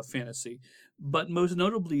of fantasy, but most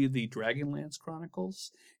notably the Dragonlance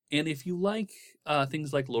Chronicles. And if you like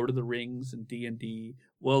things like Lord of the Rings and D&D,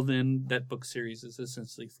 well, then that book series is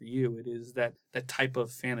essentially for you. It is that type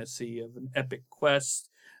of fantasy of an epic quest,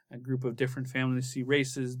 a group of different fantasy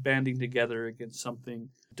races banding together against something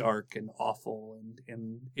dark and awful,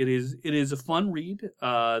 and it is a fun read.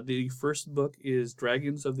 The first book is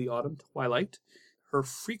Dragons of the Autumn Twilight. Her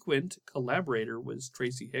frequent collaborator was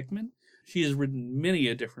Tracy Hickman. She has written many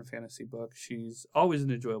a different fantasy book. She's always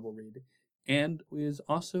an enjoyable read, and is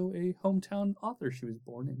also a hometown author. She was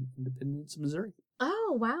born in Independence, Missouri.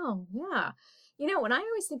 Oh, wow. Yeah. When I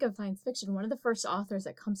always think of science fiction, one of the first authors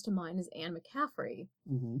that comes to mind is Anne McCaffrey,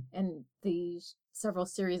 and the several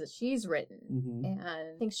series that she's written. And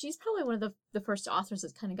I think she's probably one of the first authors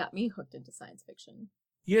that's kind of got me hooked into science fiction.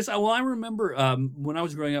 Yes, well, I remember when I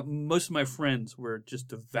was growing up, most of my friends were just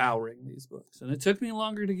devouring these books, and it took me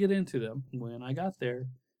longer to get into them. When I got there,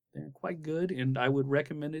 they're quite good, and I would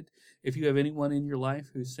recommend it if you have anyone in your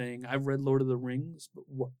life who's saying, "I've read Lord of the Rings,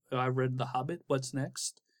 but I've read The Hobbit. What's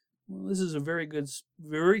next?" Well, this is a very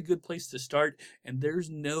good place to start, and there's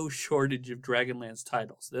no shortage of Dragonlance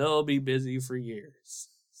titles. They'll be busy for years.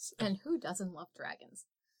 So, And who doesn't love dragons?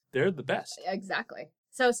 they're the best. Exactly.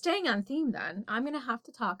 So staying on theme then, I'm going to have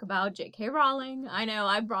to talk about J.K. Rowling. I know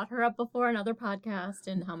I brought her up before in other podcast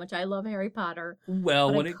and how much I love Harry Potter. Well,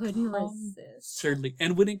 but when I it couldn't comes, resist. certainly,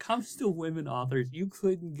 and when it comes to women authors, you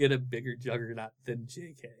couldn't get a bigger juggernaut than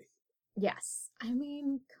J.K. Yes. I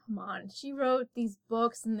mean, come on. She wrote these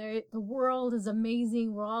books and the world is amazing.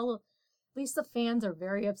 At least the fans are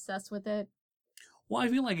very obsessed with it. Well, I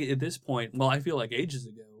feel like at this point, I feel like ages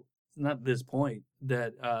ago, not this point,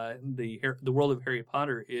 that the world of Harry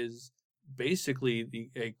Potter is basically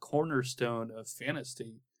a cornerstone of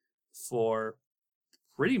fantasy for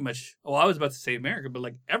pretty much. Well, I was about to say America, but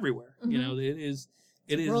like everywhere. Mm-hmm. You know, it is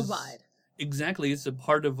worldwide. Exactly, it's a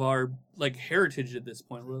part of our like heritage at this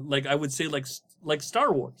point. Like I would say, like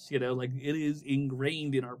Star Wars. You know, like it is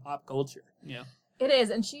ingrained in our pop culture. Yeah, It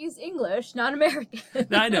is, and she's English, not American.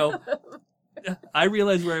 I know. I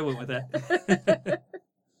realize where I went with that.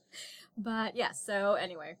 But yeah, so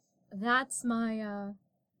anyway, that's my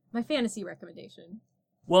my fantasy recommendation.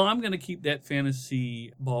 Well, I'm going to keep that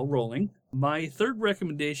fantasy ball rolling. My third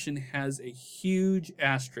recommendation has a huge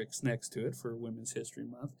asterisk next to it for Women's History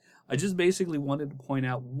Month. I just basically wanted to point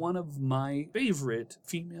out one of my favorite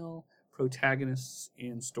female protagonists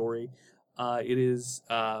in story. It is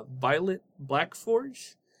Violet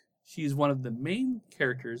Blackforge. She's one of the main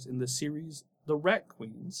characters in the series The Rat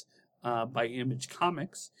Queens by Image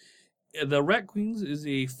Comics. The Rat Queens is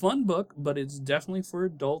a fun book, but it's definitely for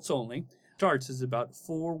adults only. Starts is about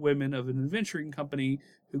 4 women of an adventuring company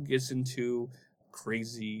who gets into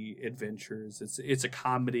crazy adventures. It's a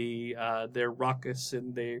comedy. They're raucous,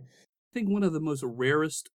 and I think one of the most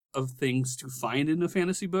rarest of things to find in a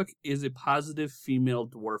fantasy book is a positive female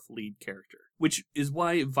dwarf lead character, which is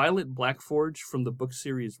why Violet Blackforge from the book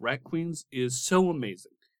series Rat Queens is so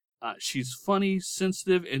amazing. She's funny,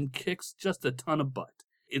 sensitive, and kicks just a ton of butt.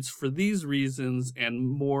 It's for these reasons and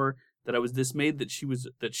more that I was dismayed that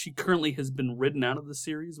she currently has been written out of the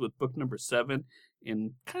series with book number 7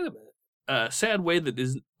 in kind of a sad way that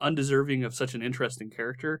is undeserving of such an interesting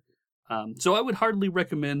character. So I would hardly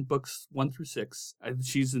recommend books 1 through 6.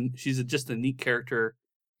 She's just a neat character,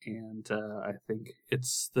 and I think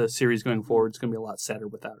the series going forward is going to be a lot sadder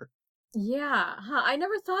without her. Yeah, I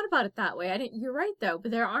never thought about it that way. You're right though, but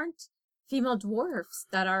there aren't female dwarfs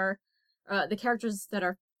that are the characters that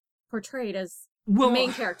are portrayed as the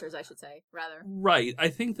main characters, I should say, rather. Right. I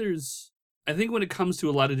think when it comes to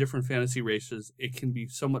a lot of different fantasy races, it can be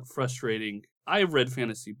somewhat frustrating. I've read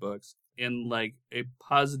fantasy books, and like a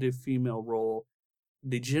positive female role,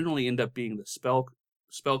 they generally end up being the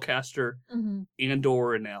spellcaster and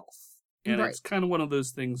or an elf. And Right. It's kind of one of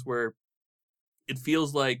those things where it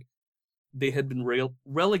feels like they had been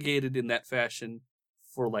relegated in that fashion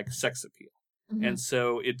for like sex appeal. Mm-hmm. And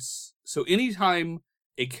so anytime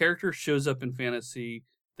a character shows up in fantasy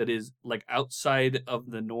that is like outside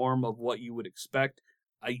of the norm of what you would expect,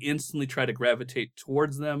 I instantly try to gravitate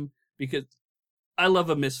towards them because I love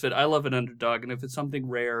a misfit. I love an underdog. And if it's something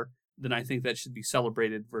rare, then I think that should be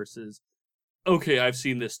celebrated versus, okay, I've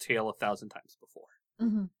seen this tale 1,000 times before.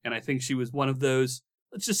 Mm-hmm. And I think she was one of those,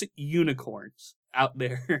 let's just say, unicorns out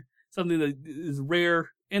there. Something that is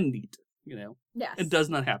rare and neat, you know. Yes. It does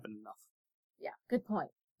not happen enough. Yeah, good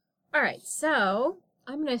point. All right, so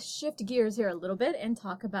I'm going to shift gears here a little bit and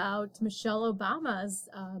talk about Michelle Obama's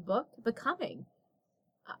book, Becoming.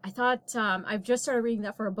 I thought I've just started reading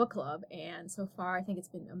that for a book club, and so far I think it's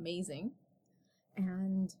been amazing.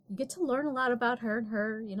 And you get to learn a lot about her and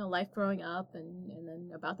her, life growing up and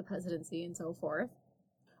then about the presidency and so forth.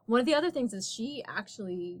 One of the other things is she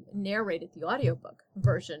actually narrated the audiobook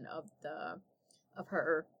version of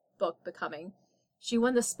her book, Becoming. She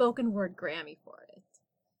won the spoken word Grammy for it.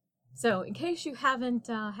 So in case you haven't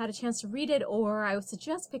had a chance to read it, or I would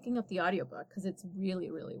suggest picking up the audiobook because it's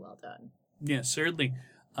really, really well done. Yeah, certainly.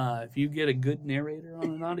 If you get a good narrator on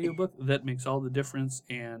an audiobook, that makes all the difference.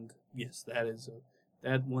 And yes,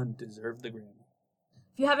 that one deserved the Grammy.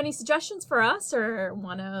 If you have any suggestions for us or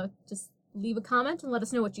want to just leave a comment and let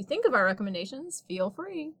us know what you think of our recommendations, feel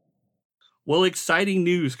free. Well, exciting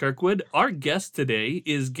news, Kirkwood. Our guest today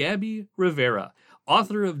is Gabby Rivera,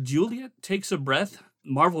 author of Juliet Takes a Breath,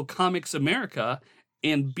 Marvel Comics America,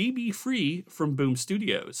 and BB Free from Boom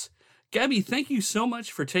Studios. Gabby, thank you so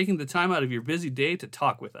much for taking the time out of your busy day to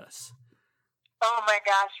talk with us. Oh my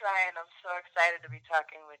gosh, Ryan, I'm so excited to be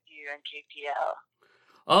talking with you and KPL.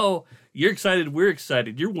 Oh, you're excited. We're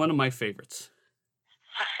excited. You're one of my favorites.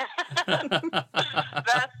 That's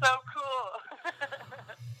so cool.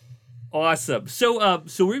 Awesome. So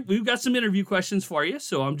we've got some interview questions for you,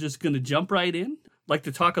 so I'm just going to jump right in. I'd like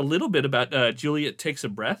to talk a little bit about Juliet Takes a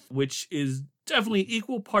Breath, which is definitely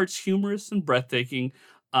equal parts humorous and breathtaking.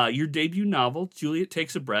 Your debut novel, Juliet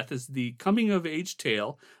Takes a Breath, is the coming-of-age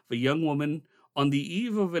tale of a young woman on the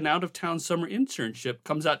eve of an out-of-town summer internship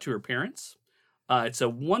comes out to her parents. It's a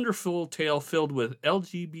wonderful tale filled with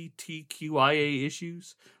LGBTQIA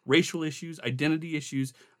issues, racial issues, identity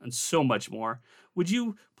issues, and so much more. Would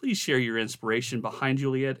you please share your inspiration behind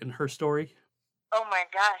Juliet and her story? Oh my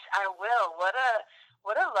gosh, I will. What a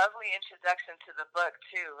lovely introduction to the book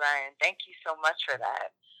too, Ryan. Thank you so much for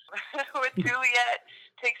that. With Juliet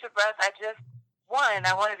Takes a Breath,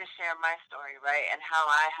 I wanted to share my story, right, and how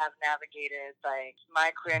I have navigated, like,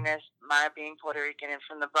 my queerness, my being Puerto Rican and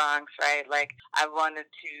from the Bronx, right? Like, I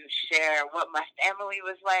wanted to share what my family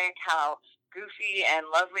was like, how goofy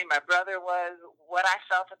and lovely my brother was, what I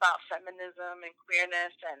felt about feminism and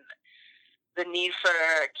queerness, and the need for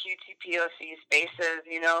QTPOC spaces,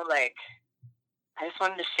 you know, like, I just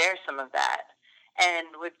wanted to share some of that.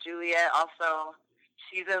 And with Juliet also,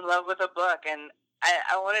 she's in love with a book, and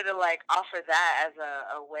I wanted to, like, offer that as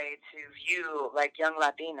a way to view, like, young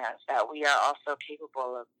Latinas, that we are also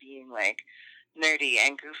capable of being, like, nerdy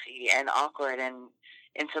and goofy and awkward and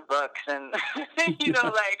into books and, you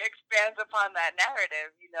know, like, expands upon that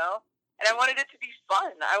narrative, you know? And I wanted it to be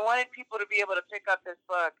fun. I wanted people to be able to pick up this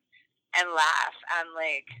book and laugh and,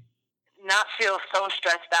 like, not feel so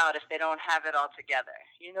stressed out if they don't have it all together.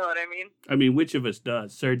 You know what I mean? I mean, which of us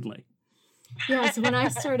does, certainly. Yes, when I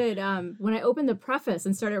started, when I opened the preface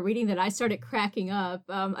and started reading that, I started cracking up.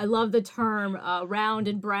 I love the term round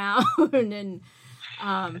and brown, and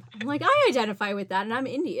I'm like, I identify with that, and I'm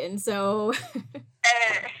Indian, so.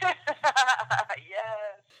 Yes.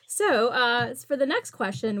 So, for the next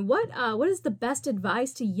question, what is the best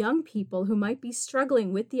advice to young people who might be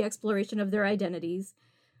struggling with the exploration of their identities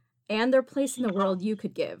and their place in the world you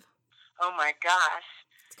could give? Oh my gosh.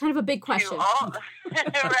 It's kind of a big question. Right?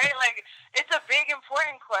 Like, it's a big,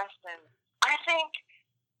 important question. I think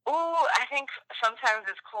sometimes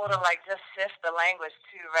it's cool to, like, just sift the language,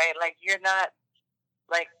 too, right? Like, you're not,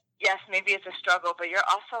 like, yes, maybe it's a struggle, but you're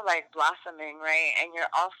also, like, blossoming, right? And you're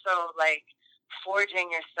also, like, forging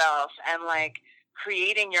yourself and, like,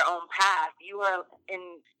 creating your own path. You are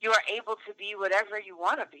able to be whatever you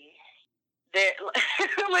want to be.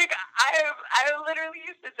 Like, I literally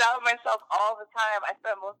used to doubt myself all the time. I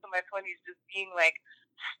spent most of my 20s just being, like,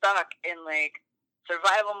 stuck in, like,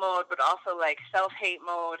 survival mode, but also, like, self-hate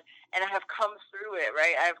mode. And I have come through it,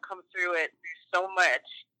 right? I've come through it through so much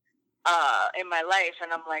in my life.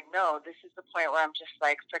 And I'm like, no, this is the point where I'm just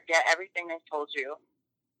like, forget everything I told you.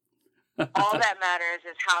 All that matters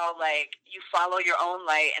is how, like, you follow your own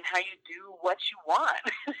light and how you do what you want.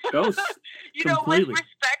 You know, with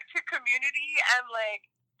respect to community and, like,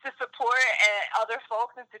 to support other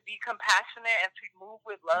folks and to be compassionate and to move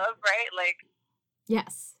with love, right? Like,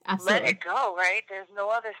 yes, absolutely. Let it go, right? There's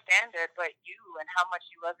no other standard but you and how much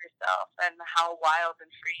you love yourself and how wild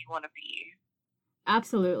and free you want to be.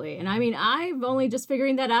 Absolutely. And I mean, I'm only just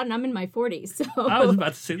figuring that out, and I'm in my 40s. So I was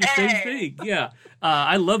about to say the same thing. Yeah.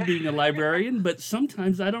 I love being a librarian, but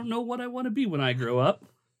sometimes I don't know what I want to be when I grow up.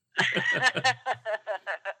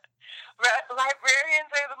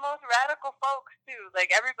 Librarians are the most radical folks, too.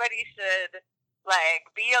 Like, everybody should, like,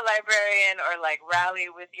 be a librarian or, like, rally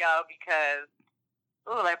with y'all because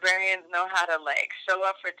librarians know how to, like, show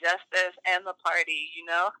up for justice and the party, you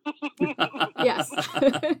know? Yes.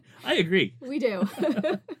 I agree. We do.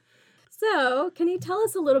 So, can you tell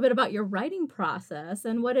us a little bit about your writing process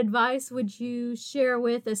and what advice would you share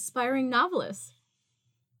with aspiring novelists?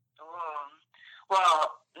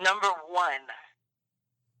 Well, number one,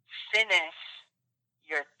 finish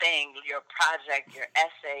your thing, your project, your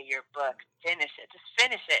essay, your book. Finish it. Just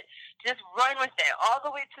finish it. Just run with it all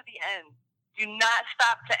the way to the end. Do not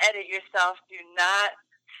stop to edit yourself. Do not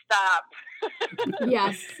stop.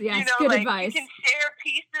 Yes, you know, good like, advice. You can share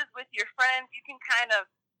pieces with your friends. You can kind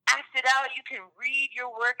of act it out. You can read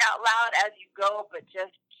your work out loud as you go, but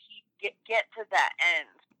just get to that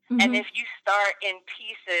end. Mm-hmm. And if you start in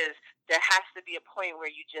pieces, there has to be a point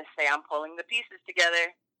where you just say, I'm pulling the pieces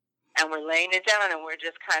together, and we're laying it down, and we're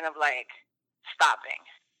just kind of, like, stopping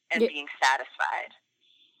and being satisfied.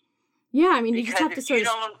 Yeah, I mean, you because just have to sort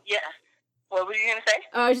of... What were you going to say?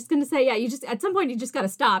 I was just going to say, you just, at some point, you just got to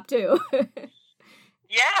stop, too.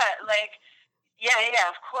 Yeah, like, yeah,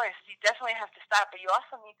 of course. You definitely have to stop, but you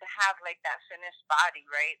also need to have, like, that finished body,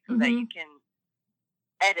 right? So that you can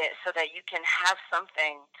edit, so that you can have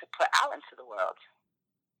something to put out into the world.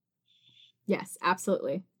 Yes,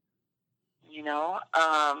 absolutely. You know?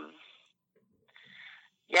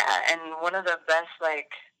 Yeah, and one of the best,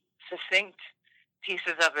 like, succinct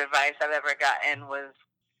pieces of advice I've ever gotten was,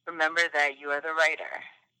 remember that you are the writer,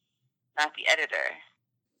 not the editor.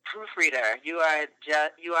 Proofreader, you are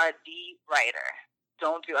the writer.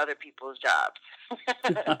 Don't do other people's jobs.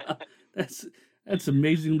 That's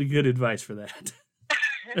amazingly good advice for that.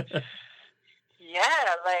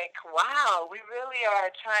 Yeah, like, wow, we really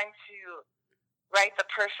are trying to write the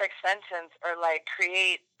perfect sentence or, like,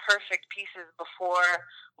 create perfect pieces before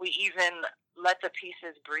we even let the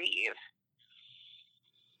pieces breathe.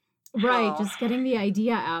 Right, So, just getting the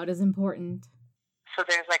idea out is important. so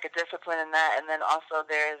there's, like, a discipline in that, and then also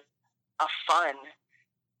there's a fun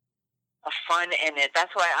in it.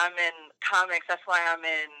 That's why I'm in comics. That's why I'm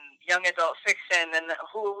in young adult fiction, and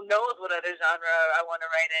who knows what other genre I want to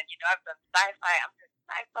write in. You know, I've done sci-fi. I'm doing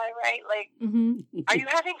sci-fi, right? Like, are you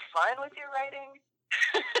having fun with your writing?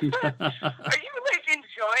 Are you, like,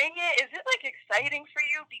 enjoying it? Is it, like, exciting for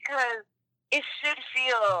you? Because it should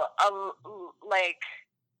feel like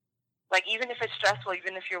even if it's stressful,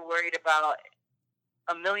 even if you're worried about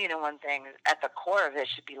 1,000,001 things, at the core of it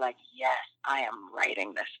should be like, yes, I am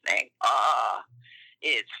writing this thing.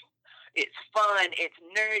 It's fun, it's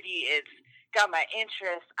nerdy, it's got my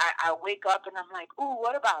interest. I wake up and I'm like, ooh,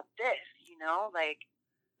 what about this? You know, like,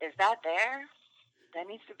 is that there? That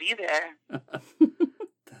needs to be there.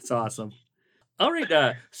 That's awesome. All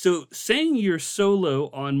right, so saying you're solo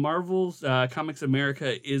on Marvel's Comics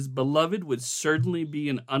America is beloved would certainly be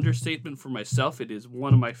an understatement for myself. It is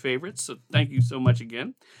one of my favorites, so thank you so much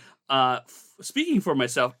again. Speaking for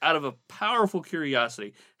myself, out of a powerful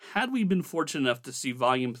curiosity, had we been fortunate enough to see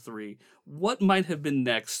Volume 3, what might have been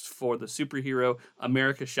next for the superhero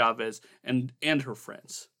America Chavez and her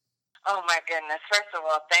friends? Oh, my goodness. First of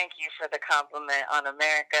all, thank you for the compliment on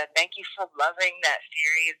America. Thank you for loving that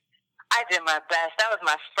series. I did my best. That was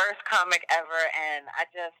my first comic ever, and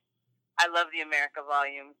I love the America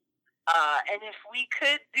volume. And if we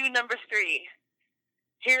could do number 3,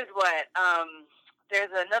 here's what.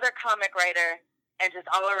 There's another comic writer and just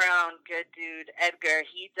all-around good dude, Edgar.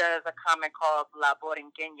 He does a comic called La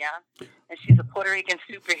Borinqueña, and she's a Puerto Rican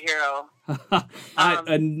superhero.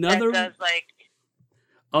 Another... That does, like...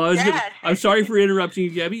 I'm sorry for interrupting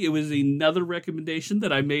you, Gabby. It was another recommendation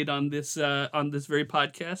that I made on this very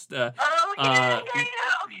podcast. Okay,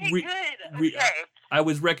 good. Okay. I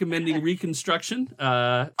was recommending Reconstruction.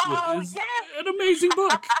 Yes! An amazing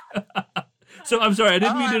book. So I'm sorry, I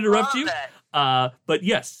didn't mean to interrupt you. But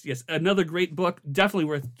yes, another great book.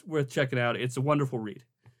 Definitely worth checking out. It's a wonderful read,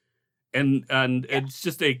 and it's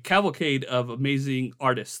just a cavalcade of amazing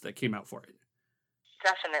artists that came out for it.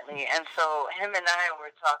 Definitely. And so him and I were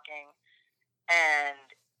talking, and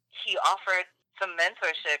he offered some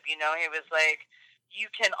mentorship. You know, he was like, you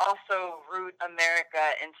can also root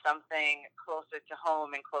America in something closer to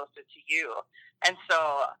home and closer to you. And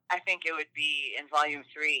so I think it would be in Volume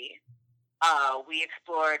 3. We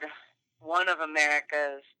explored one of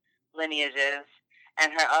America's lineages,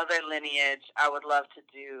 and her other lineage I would love to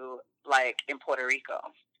do, like, in Puerto Rico,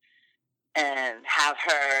 and have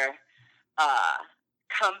her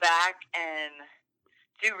come back and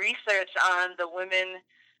do research on the women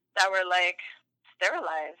that were, like,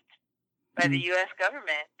 sterilized by the U.S.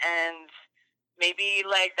 government, and maybe,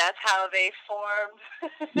 like, that's how they formed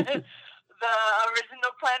the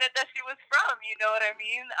original planet that she was from, you know what I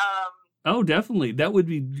mean? Oh, definitely. That would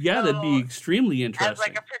be, that'd be extremely interesting. As,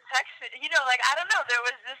 like, a protection, you know, like, I don't know, there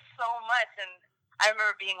was just so much, and I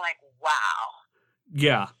remember being like, wow.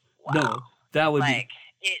 Yeah. Wow. No, that would like,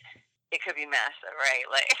 be... It could be massive, right?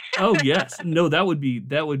 Like, oh yes, no, that would be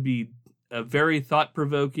a very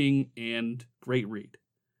thought-provoking and great read.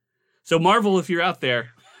 So Marvel, if you're out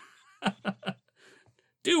there,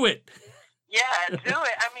 do it. Yeah, do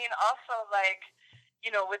it. I mean, also, like,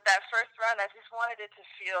 you know, with that first run, I just wanted it to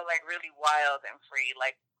feel like really wild and free,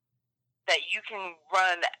 like that you can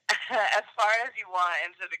run as far as you want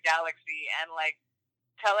into the galaxy and, like,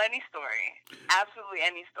 tell any story, absolutely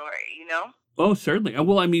any story, you know? Oh, certainly.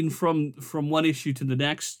 Well, I mean, from one issue to the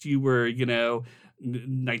next, you were,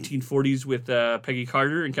 1940s with Peggy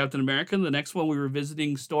Carter and Captain America. And the next one, we were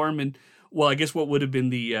visiting Storm and, well, I guess what would have been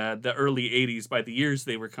the early 80s by the years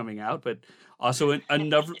they were coming out, but also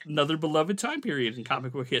another beloved time period in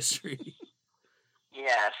comic book history.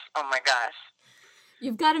 Yes. Oh, my gosh.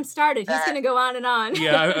 You've got him started. He's going to go on and on.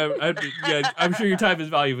 Yeah, I'm sure your time is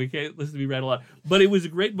valuable. You can't listen to me rattle on. But it was a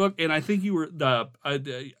great book, and I think you were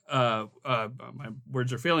my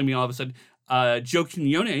words are failing me all of a sudden. Joe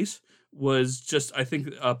Quinones was just, I think,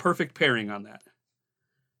 a perfect pairing on that.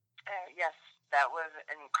 Yes, that was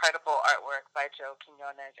incredible artwork by Joe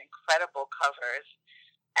Quinones. Incredible covers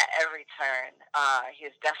at every turn. He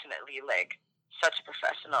is definitely like such a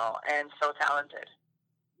professional and so talented.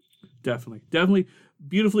 Definitely.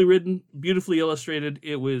 Beautifully written, beautifully illustrated.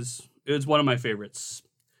 It was one of my favorites.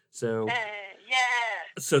 So,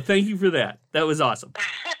 So thank you for that. That was awesome.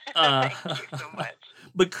 Thank you so much.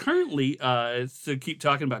 But currently, to keep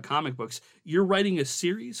talking about comic books, you're writing a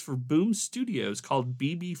series for Boom Studios called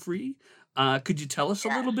BB Free. Could you tell us a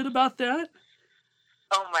little bit about that?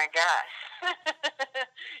 Oh my gosh.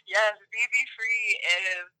 Yes, BB Free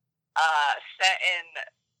is set in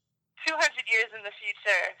 200 years in the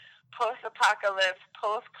future. Post-apocalypse,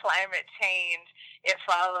 post-climate change. It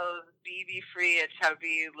follows BB Free, a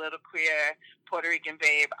chubby, little queer Puerto Rican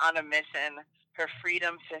babe on a mission. Her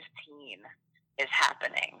Freedom 15 is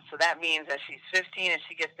happening. So that means that she's 15 and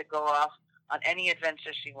she gets to go off on any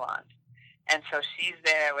adventure she wants. And so she's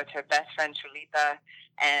there with her best friend, Chulita,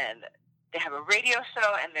 and they have a radio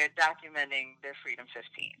show and they're documenting their Freedom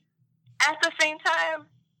 15. At the same time,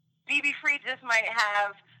 BB Free just might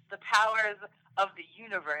have the powers of the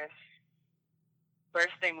universe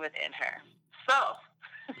bursting within her. So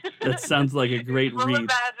that sounds like a great full read. Full of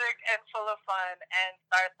magic and full of fun, and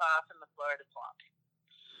starts off in the Florida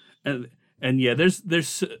swamp. And yeah,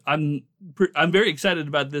 I'm very excited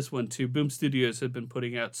about this one too. Boom Studios have been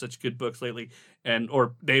putting out such good books lately,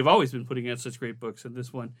 or they've always been putting out such great books, and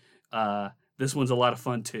this one's a lot of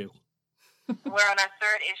fun too. We're on our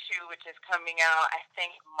third issue, which is coming out, I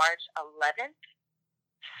think, March 11th.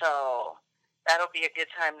 So that'll be a good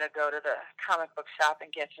time to go to the comic book shop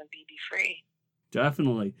and get some BB Free.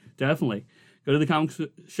 Definitely. Go to the comic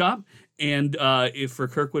shop, and if for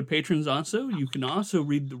Kirkwood patrons also, you can also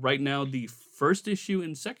read right now the first issue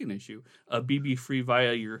and second issue of BB Free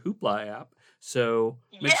via your Hoopla app. So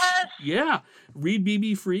read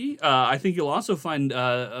BB Free. I think you'll also find,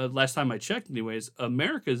 last time I checked anyways,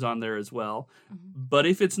 America's on there as well. Mm-hmm. But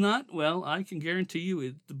if it's not, well, I can guarantee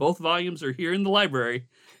you both volumes are here in the library,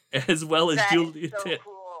 as well as Juliet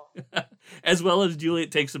as well as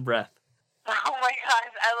Juliet Takes a Breath. Oh my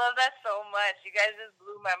gosh, I love that so much. You guys just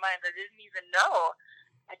blew my mind. I didn't even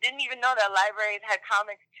know that libraries had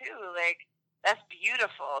comics too. Like, that's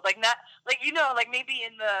beautiful. Like, not like, maybe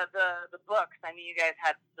in the books. I mean, you guys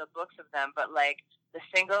had the books of them, but like the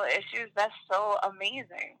single issues, that's so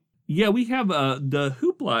amazing. Yeah, we have the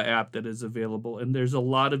Hoopla app that is available, and there's a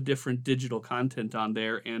lot of different digital content on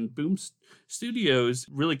there, and Boom Studios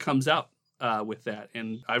really comes out with that.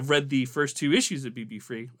 And I've read the first two issues of BB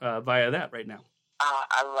Free via that right now.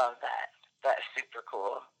 I love that. That's super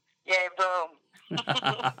cool. Yay, Boom.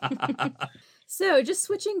 So just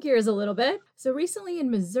switching gears a little bit. So recently in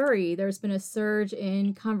Missouri, there's been a surge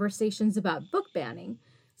in conversations about book banning.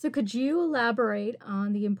 So could you elaborate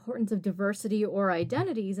on the importance of diversity or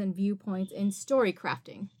identities and viewpoints in story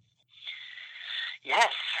crafting? Yes.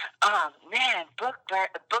 Man, book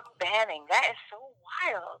banning, that is so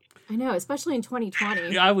wild. I know, especially in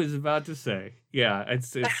 2020. Yeah, I was about to say,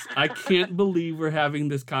 it's I can't believe we're having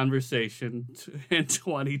this conversation in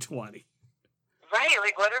 2020. Right,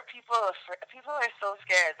 like what are people are so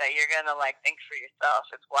scared that you're going to like think for yourself.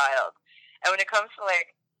 It's wild. And when it comes to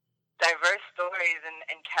like diverse stories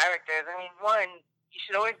and characters, I mean, one, you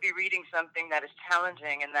should always be reading something that is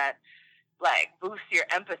challenging and that like boosts your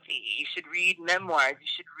empathy. You should read memoirs. You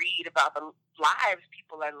should read about the lives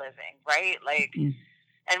people are living, right? Like,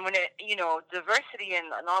 and when it, diversity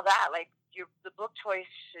and all that, like the book choice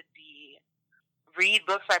should be read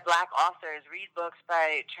books by Black authors, read books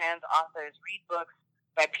by trans authors, read books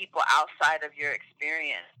by people outside of your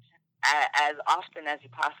experience as often as you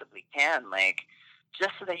possibly can, like,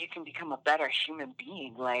 just so that you can become a better human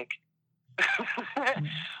being. Like,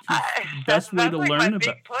 best way to like learn my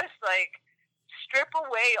big push, like, strip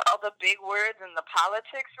away all the big words and the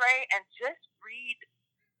politics, right, and just read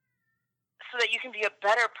so that you can be a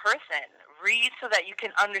better person. Read so that you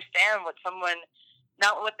can understand what someone,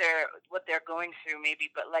 not what they're going through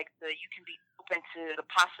maybe, but like you can be open to the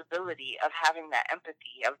possibility of having that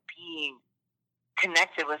empathy, of being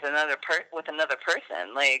connected with another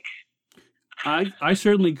person. Like, I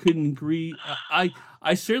certainly couldn't agree.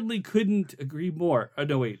 I certainly couldn't agree more.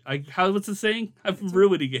 No, wait. What's the saying? I'm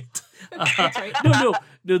ruining it. No.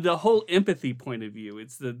 The whole empathy point of view.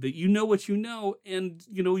 It's the you know what you know, and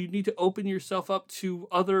you need to open yourself up to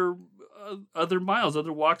other other miles,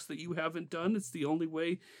 other walks that you haven't done. It's the only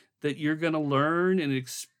way that you're going to learn and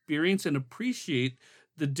experience and appreciate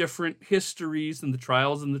the different histories and the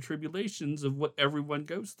trials and the tribulations of what everyone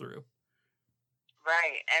goes through.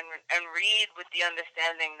 Right, and read with the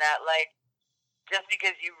understanding that, like, just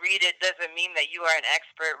because you read it doesn't mean that you are an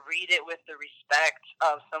expert. Read it with the respect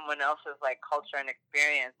of someone else's, like, culture and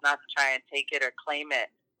experience, not to try and take it or claim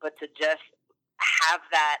it, but to just have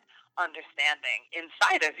that understanding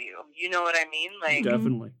inside of you. You know what I mean? Like,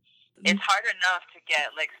 Definitely. It's hard enough to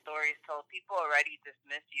get, like, stories told. People already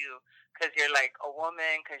dismiss you because you're, like, a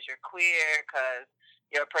woman, because you're queer, because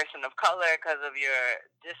you're a person of color, because of your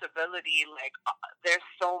disability. Like, there's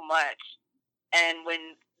so much. And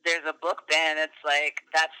when there's a book ban, it's like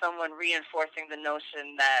that's someone reinforcing the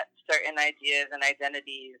notion that certain ideas and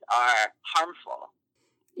identities are harmful.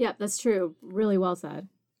 Yeah, that's true. Really well said.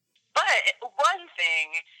 But one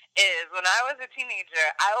thing is, when I was a teenager,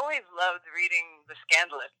 I always loved reading the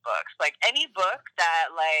scandalous books. Like, any book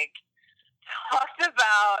that, like, talked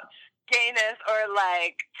about gayness or,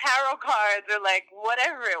 like, tarot cards or, like,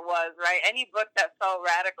 whatever it was, right? Any book that felt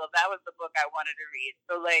radical, that was the book I wanted to read.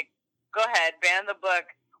 So, like, go ahead, ban the book.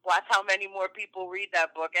 Watch how many more people read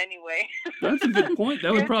that book anyway. That's a good point.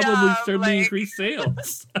 That would probably certainly increase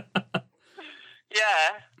sales.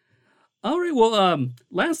 Yeah. All right. Well,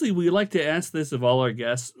 lastly, we like to ask this of all our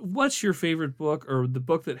guests. What's your favorite book or the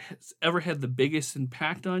book that has ever had the biggest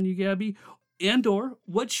impact on you, Gabby? And or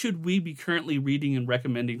what should we be currently reading and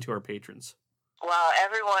recommending to our patrons? Well,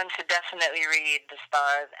 everyone should definitely read The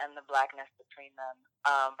Stars and the Blackness Between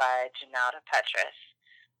Them by Juliet Takes.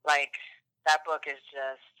 Like, that book is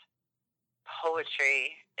just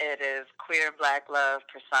poetry. It is queer Black love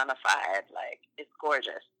personified. Like, it's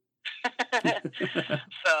gorgeous.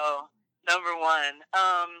 So, number one.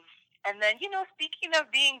 And then, you know, speaking of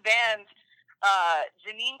being banned,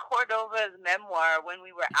 Janine Cordova's memoir, When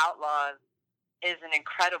We Were Outlaws, is an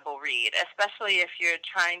incredible read, especially if you're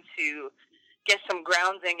trying to get some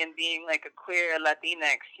grounding in being like a queer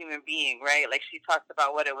Latinx human being, right? Like, she talks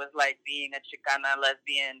about what it was like being a Chicana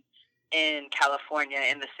lesbian in California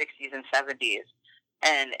in the 60s and 70s.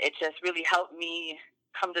 And it just really helped me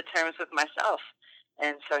come to terms with myself.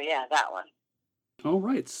 And so, yeah, that one. All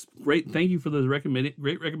right. Great. Thank you for those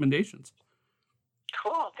great recommendations.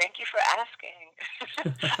 Cool. Thank you for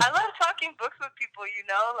asking. I love talking books with people, you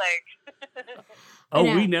know, like. Oh,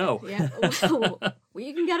 we know. Yeah. Well,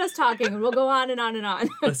 you can get us talking, and we'll go on and on and on.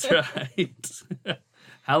 That's right.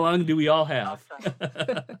 How long do we all have? Awesome.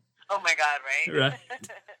 Oh, my God, right?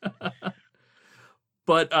 Right.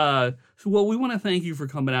 But well, we want to thank you for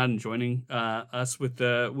coming out and joining us with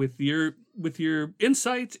your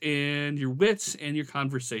insight and your wits and your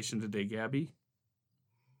conversation today, Gabby.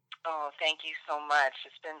 Oh, thank you so much.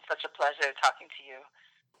 It's been such a pleasure talking to you.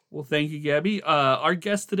 Well, thank you, Gabby. Our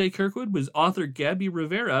guest today, Kirkwood, was author Gabby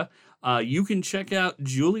Rivera. You can check out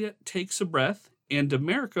Juliet Takes a Breath and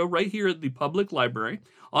America right here at the Public Library.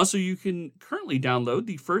 Also, you can currently download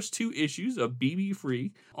the first 2 issues of BB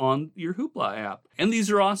Free on your Hoopla app. And these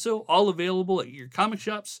are also all available at your comic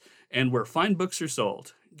shops and where fine books are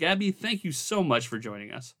sold. Gabby, thank you so much for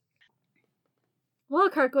joining us. Well,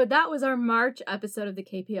 Kirkwood, that was our March episode of the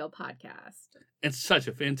KPL podcast. It's such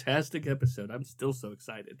a fantastic episode. I'm still so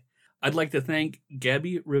excited. I'd like to thank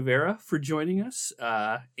Gabby Rivera for joining us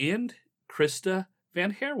and Christa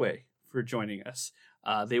Van Herrewegh for joining us.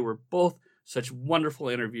 They were both such wonderful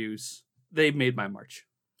interviews. They made my March.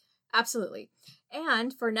 Absolutely.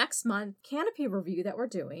 And for next month, Canopy review that we're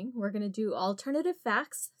doing, we're going to do Alternative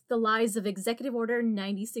Facts, The Lies of Executive Order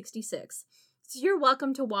 9066. So you're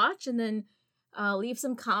welcome to watch and then leave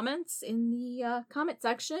some comments in the comment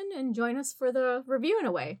section and join us for the review in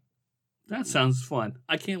a way. That sounds fun.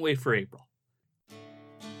 I can't wait for April.